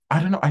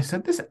I don't know. I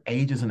said this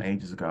ages and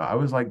ages ago. I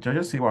was like Jojo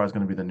Siwa is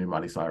gonna be the new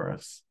Miley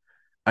Cyrus.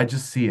 I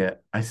just see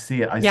it. I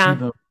see it. I see Yeah.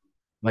 them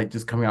like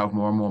just coming out with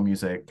more and more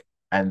music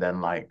and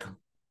then like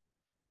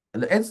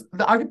it's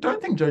I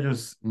don't think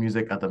JoJo's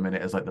music at the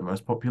minute is like the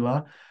most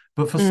popular,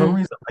 but for some Mm.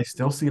 reason I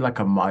still see like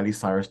a Miley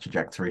Cyrus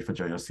trajectory for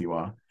JoJo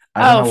Siwa.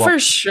 I don't Oh, know what for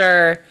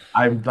sure.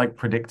 I'm like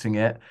predicting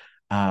it.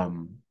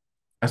 Um,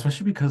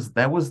 Especially because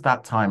there was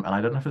that time, and I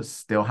don't know if it's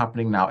still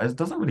happening now. It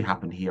doesn't really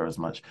happen here as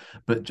much,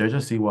 but JoJo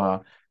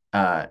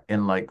Siwa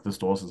in like the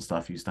stores and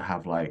stuff used to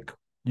have like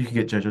you could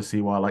get JoJo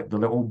Siwa like the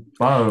little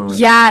bows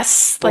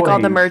Yes. Like all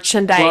the toys,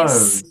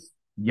 merchandise. clothes.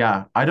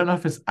 Yeah, I don't know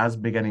if it's as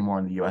big anymore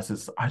in the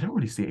US. I don't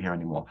really see it here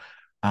anymore.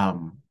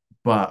 Um,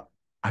 but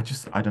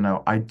I don't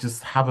know. I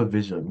just have a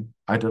vision.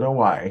 I don't know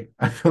why.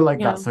 I feel like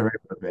Yeah. that's a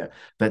bit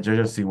that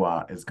JoJo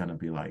Siwa is gonna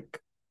be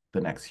like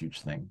the next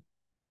huge thing.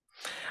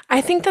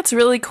 I think that's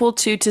really cool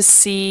too to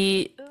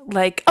see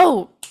like,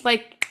 oh,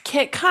 like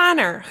Kit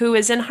Connor, who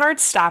is in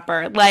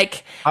Heartstopper.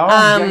 Like,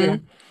 Oh yeah, yeah,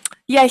 um,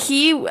 yeah,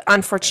 he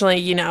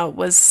unfortunately,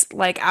 was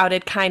like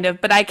outed kind of,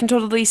 but I can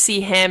totally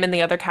see him and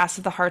the other cast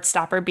of the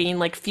Heartstopper being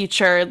like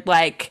future,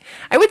 like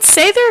I would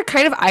say they're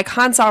kind of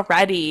icons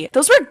already.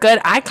 Those were good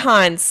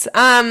icons.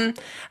 I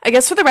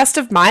guess for the rest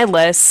of my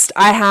list,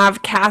 I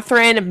have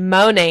Catherine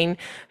Monaine,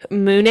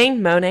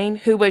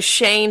 who was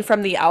Shane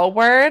from the L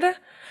Word.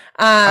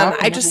 I've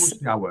I never just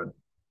watched that one.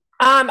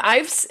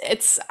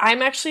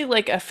 I'm actually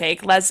like a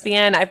fake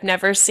lesbian. I've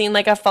never seen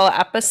like a full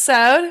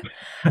episode.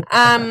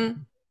 Um,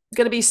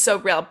 gonna be so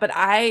real, but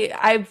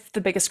I've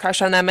the biggest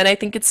crush on them, and I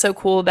think it's so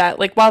cool that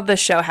like while the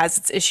show has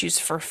its issues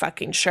for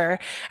fucking sure,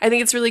 I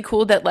think it's really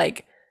cool that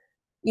like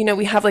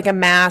we have like a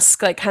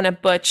mask, like kind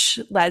of butch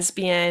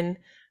lesbian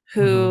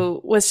Hmm.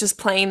 who was just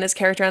playing this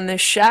character on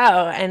this show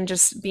and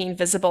just being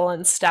visible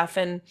and stuff.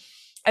 And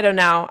I don't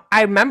know.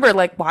 I remember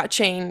like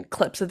watching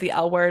clips of the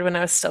L Word when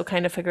I was still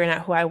kind of figuring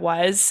out who I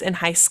was in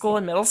high school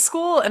and middle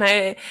school,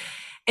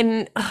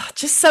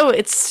 just so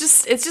it's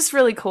just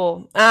really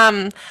cool.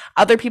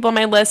 Other people on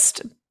my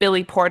list,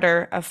 Billy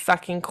Porter, of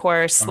fucking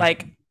course, Oh,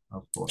 like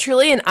of course.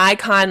 truly an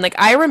icon. Like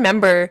I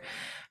remember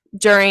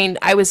during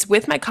I was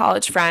with my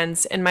college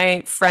friends in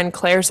my friend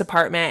Claire's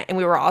apartment and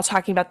we were all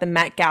talking about the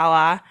Met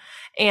Gala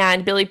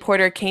and Billy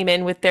Porter came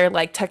in with their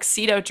like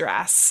tuxedo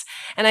dress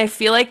and I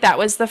feel like that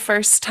was the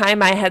first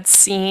time I had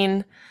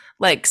seen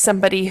like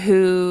somebody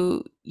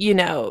who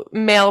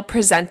male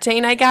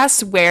presenting I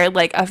guess wear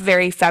like a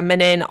very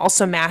feminine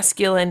also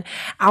masculine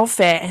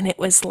outfit and it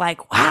was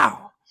like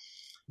wow,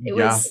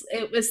 Yeah,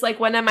 it was like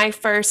one of my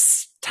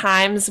first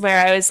times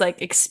where I was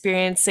like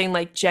experiencing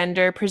like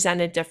gender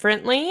presented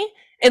differently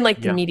in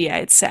like the yeah, media,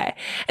 I'd say.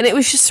 And it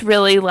was just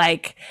really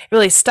like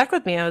really stuck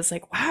with me. I was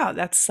like, wow,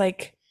 that's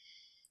like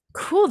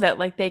cool that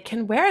like they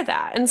can wear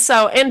that. And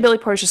so, and Billy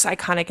Porter's just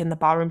iconic in the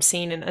ballroom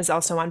scene and is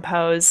also on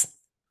Pose.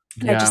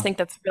 And I just Yeah, think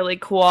that's really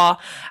cool.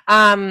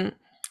 Um,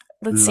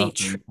 let's see. love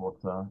Billy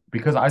Porter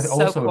because I So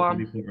also with cool.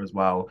 Billy Porter as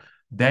well.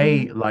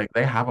 Hmm.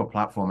 They have a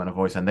platform and a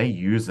voice, and they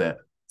use it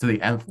to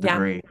the nth Yeah.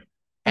 degree.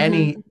 Hmm.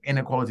 Any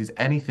inequalities,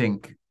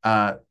 anything,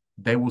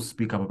 they will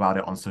speak up about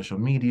it on social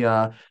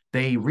media.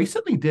 They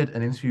recently did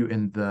an interview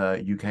in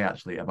the UK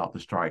actually about the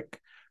strike.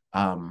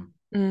 Um,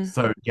 Mm.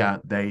 so yeah,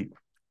 they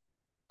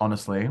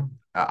honestly,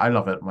 I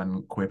love it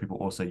when queer people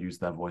also use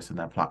their voice in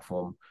their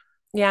platform.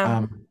 Yeah.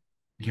 Um,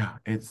 yeah,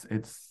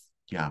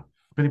 yeah.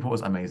 Billy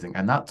Porter's amazing,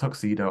 and that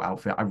tuxedo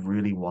outfit, I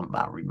really want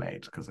that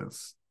remade because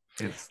it's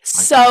iconic.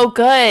 So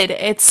good.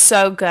 It's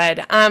so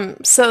good.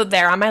 So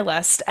they're on my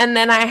list. And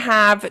then I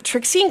have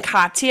Trixie and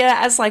Katya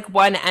as like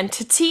one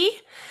entity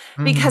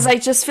because Hmm. I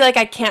just feel like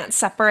I can't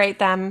separate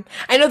them.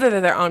 I know that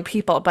they're their own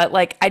people, but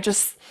like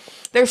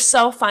they're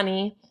so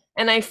funny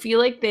and I feel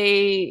like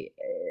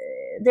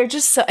they're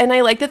just so, and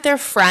I like that they're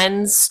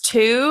friends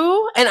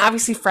too. And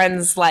obviously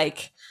friends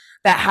like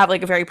that have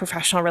like a very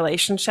professional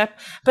relationship,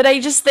 but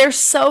they're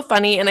so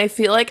funny. And I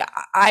feel like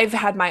I've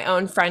had my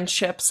own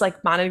friendships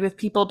like bonded with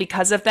people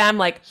because of them.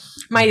 Like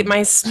Hmm.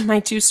 my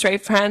two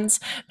straight friends,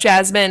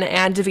 Jasmine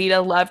and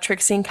Davita, love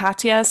Trixie and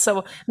Katya.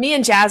 So me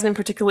and Jasmine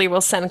particularly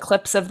will send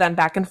clips of them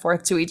back and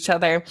forth to each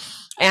other.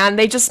 And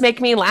they just make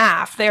me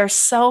laugh. They're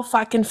so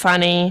fucking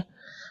funny.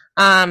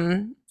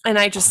 And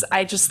I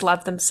just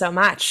love them so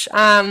much.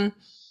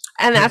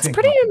 And that's Trixie and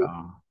pretty,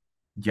 Katya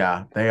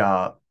yeah, they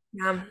are.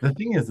 yeah. The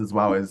thing is, as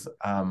well, is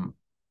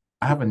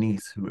I have a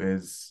niece who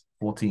is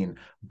 14,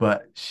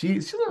 but she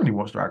doesn't really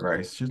watch Drag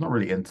Race. She's not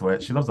really into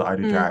it. She loves that I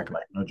do Mm, drag,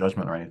 like no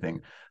judgment or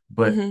anything.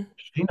 But hmm.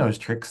 she knows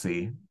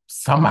Trixie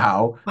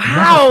somehow,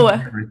 never seen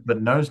Wow. Drag Race,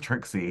 but knows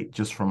Trixie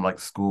just from like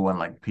school and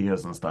like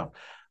peers and stuff.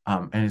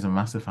 And he's a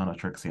massive fan of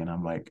Trixie, and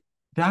I'm like,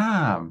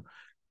 damn,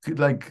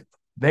 like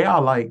they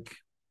are like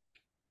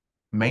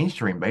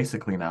mainstream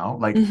basically now.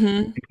 Like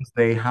Hmm. because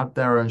they had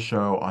their own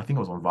show, I think it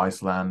was on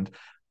Viceland.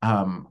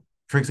 Um,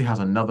 Trixie has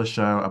another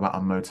show about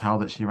a motel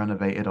that she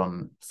renovated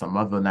on some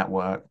other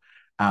network.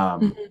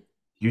 Um, Hmm.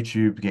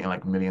 YouTube getting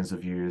like millions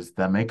of views.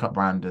 Their makeup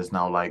brand is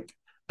now like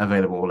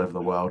available all over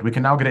the world. We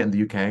can now get it in the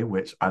UK,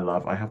 which I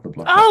love. I have the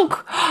blush actually.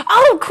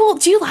 Oh, cool.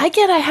 Do you like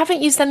it? I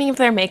haven't used any of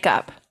their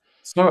makeup.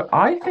 So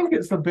I think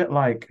it's a bit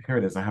like here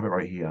it is. I have it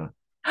right here.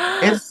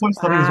 It's so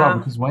stunning as well Wow.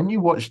 because when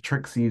you watch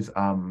Trixie's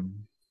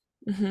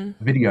Hmm.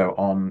 video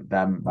on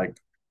them like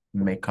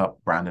makeup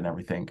brand and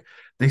everything,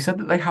 they said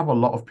that they have a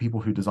lot of people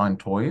who design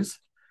toys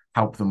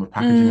help them with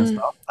packaging and Mm.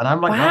 stuff. And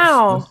I'm like,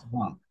 that's so Wow.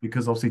 smart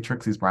because obviously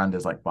Trixie's brand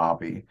is like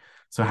Barbie.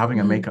 So having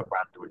a Hmm. makeup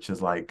brand which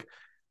is like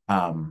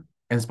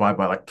inspired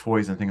by like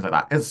toys and things like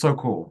that, it's so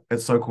cool.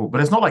 It's so cool.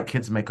 But it's not like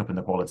kids makeup in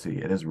the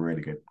quality. It is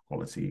really good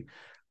quality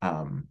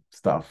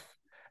stuff.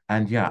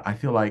 And yeah, I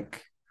feel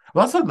like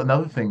well, that's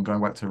another thing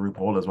going back to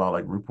RuPaul as well.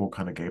 Like RuPaul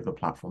kind of gave the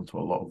platform to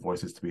a lot of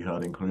voices to be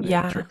heard, including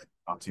Yeah. Trixie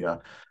Cartier.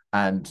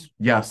 And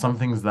yeah, some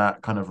things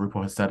that kind of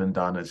RuPaul has said and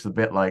done, it's a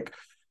bit like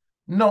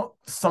not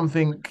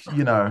something,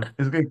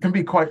 it can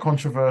be quite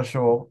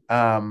controversial.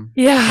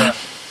 Yeah. But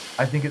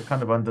I think it's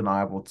kind of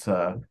undeniable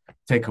to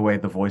take away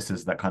the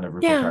voices that kind of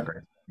RuPaul's Yeah. Drag Race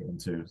has given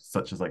to,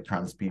 such as like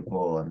trans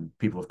people and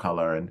people of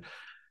color, and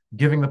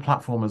giving the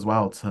platform as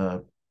well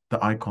to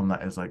the icon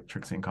that is like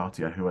Trixie and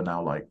Cartier, who are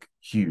now like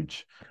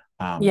huge.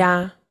 Um,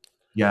 Yeah.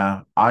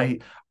 yeah, I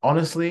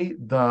honestly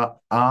the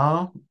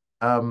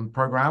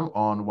program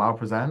on Wow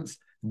Presents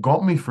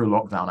got me through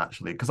lockdown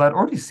actually because I'd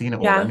already seen it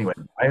all Yeah. anyway.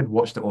 I had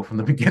watched it all from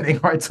the beginning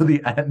right to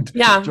the end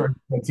Yeah. during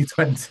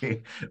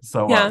 2020.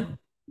 So Yeah.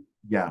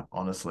 yeah,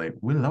 honestly,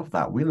 we love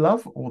that. We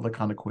love all the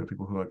kind of queer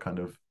people who are kind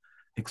of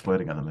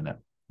exploding at the minute.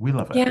 We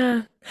love it.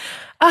 Yeah.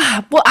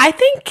 Well, I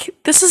think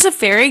this is a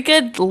very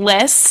good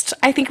list.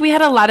 I think we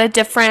had a lot of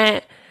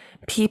different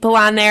people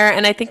on there,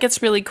 and I think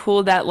it's really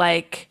cool that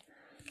like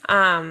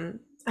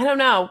I don't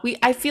know.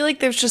 I feel like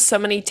there's just so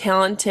many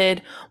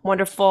talented,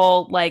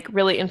 wonderful, like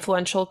really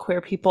influential queer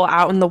people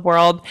out in the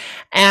world.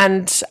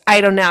 And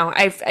I don't know.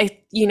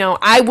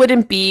 I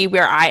wouldn't be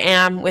where I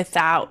am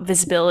without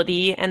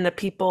visibility and the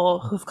people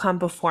who've come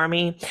before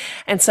me.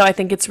 And so I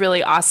think it's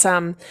really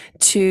awesome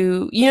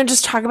to,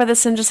 just talk about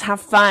this and just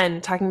have fun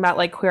talking about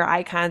like queer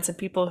icons and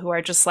people who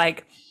are just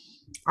like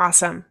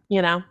awesome.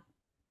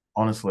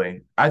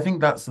 Honestly, I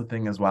think that's the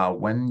thing as well.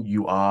 When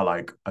you are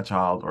like a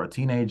child or a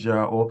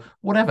teenager or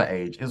whatever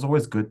age, it's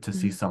always good to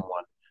see Mhm.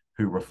 someone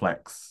who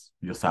reflects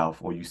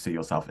yourself or you see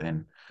yourself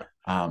in.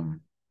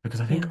 Um,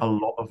 because I think Yeah. a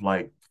lot of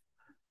like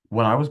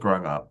when I was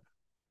growing up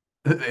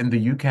in the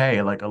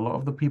UK, like a lot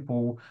of the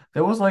people,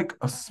 there was like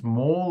a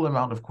small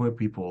amount of queer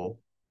people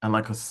and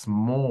like a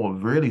small,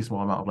 really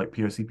small amount of like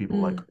POC people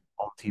like Mm.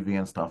 on TV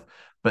and stuff.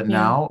 But Yeah.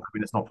 now, I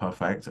mean, it's not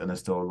perfect and there's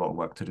still a lot of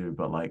work to do,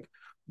 but like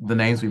the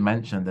names we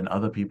mentioned and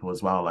other people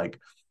as well, like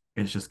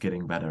it's just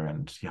getting better.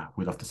 And yeah,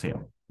 we love to see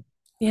them.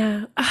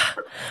 Yeah.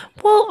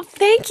 Well,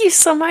 thank you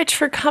so much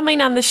for coming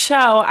on the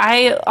show.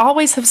 I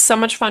always have so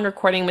much fun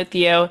recording with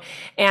you,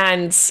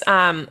 and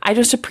I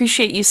just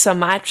appreciate you so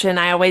much, and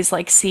I always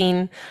like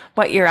seeing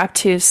what you're up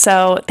to.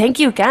 So thank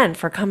you again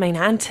for coming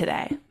on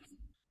today.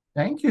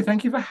 Thank you.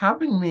 Thank you for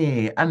having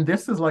me. And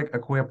this is like a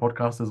queer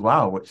podcast as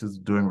well, which is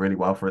doing really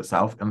well for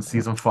itself in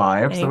season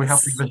 5. So we have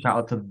to give Thanks. a shout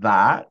out to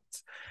that.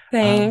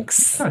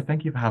 Thanks. No,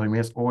 thank you for having me.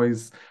 It's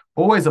always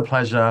a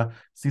pleasure.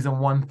 Season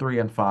 1, 3,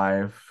 and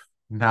 5.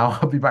 Now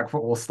I'll be back for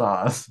All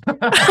Stars.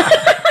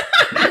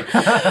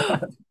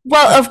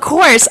 Well, of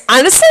course.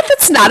 Honestly,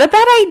 that's not a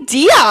bad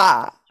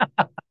idea.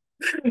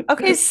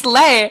 Okay,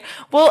 slay.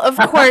 Well, of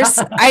course,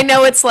 I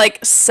know it's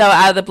like so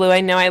out of the blue. I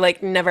know I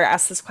like never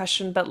asked this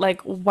question, but like,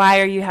 why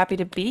are you happy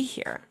to be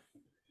here?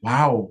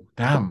 Wow,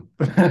 damn.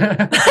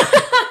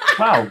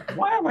 Wow,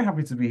 why am I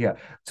happy to be here?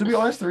 To be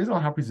honest, the reason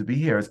I'm happy to be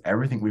here is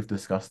everything we've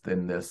discussed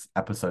in this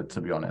episode,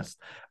 to be honest.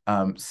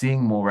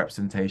 Seeing more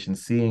representation,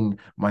 seeing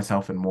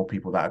myself and more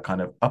people that are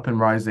kind of up and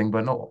rising,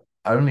 but not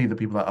only the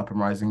people that are up and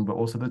rising, but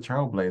also the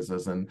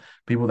trailblazers and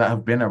people that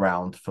have been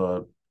around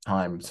for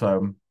time.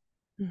 So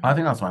I Mhm.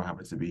 think that's why I'm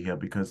happy to be here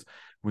because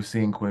we're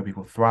seeing queer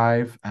people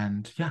thrive,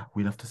 and yeah,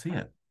 we love to see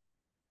it.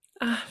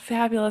 Ah,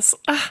 fabulous.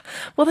 Ah,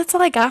 well, that's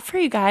all I got for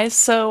you guys.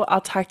 So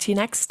I'll talk to you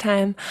next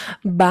time.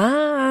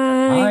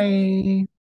 Bye. Bye.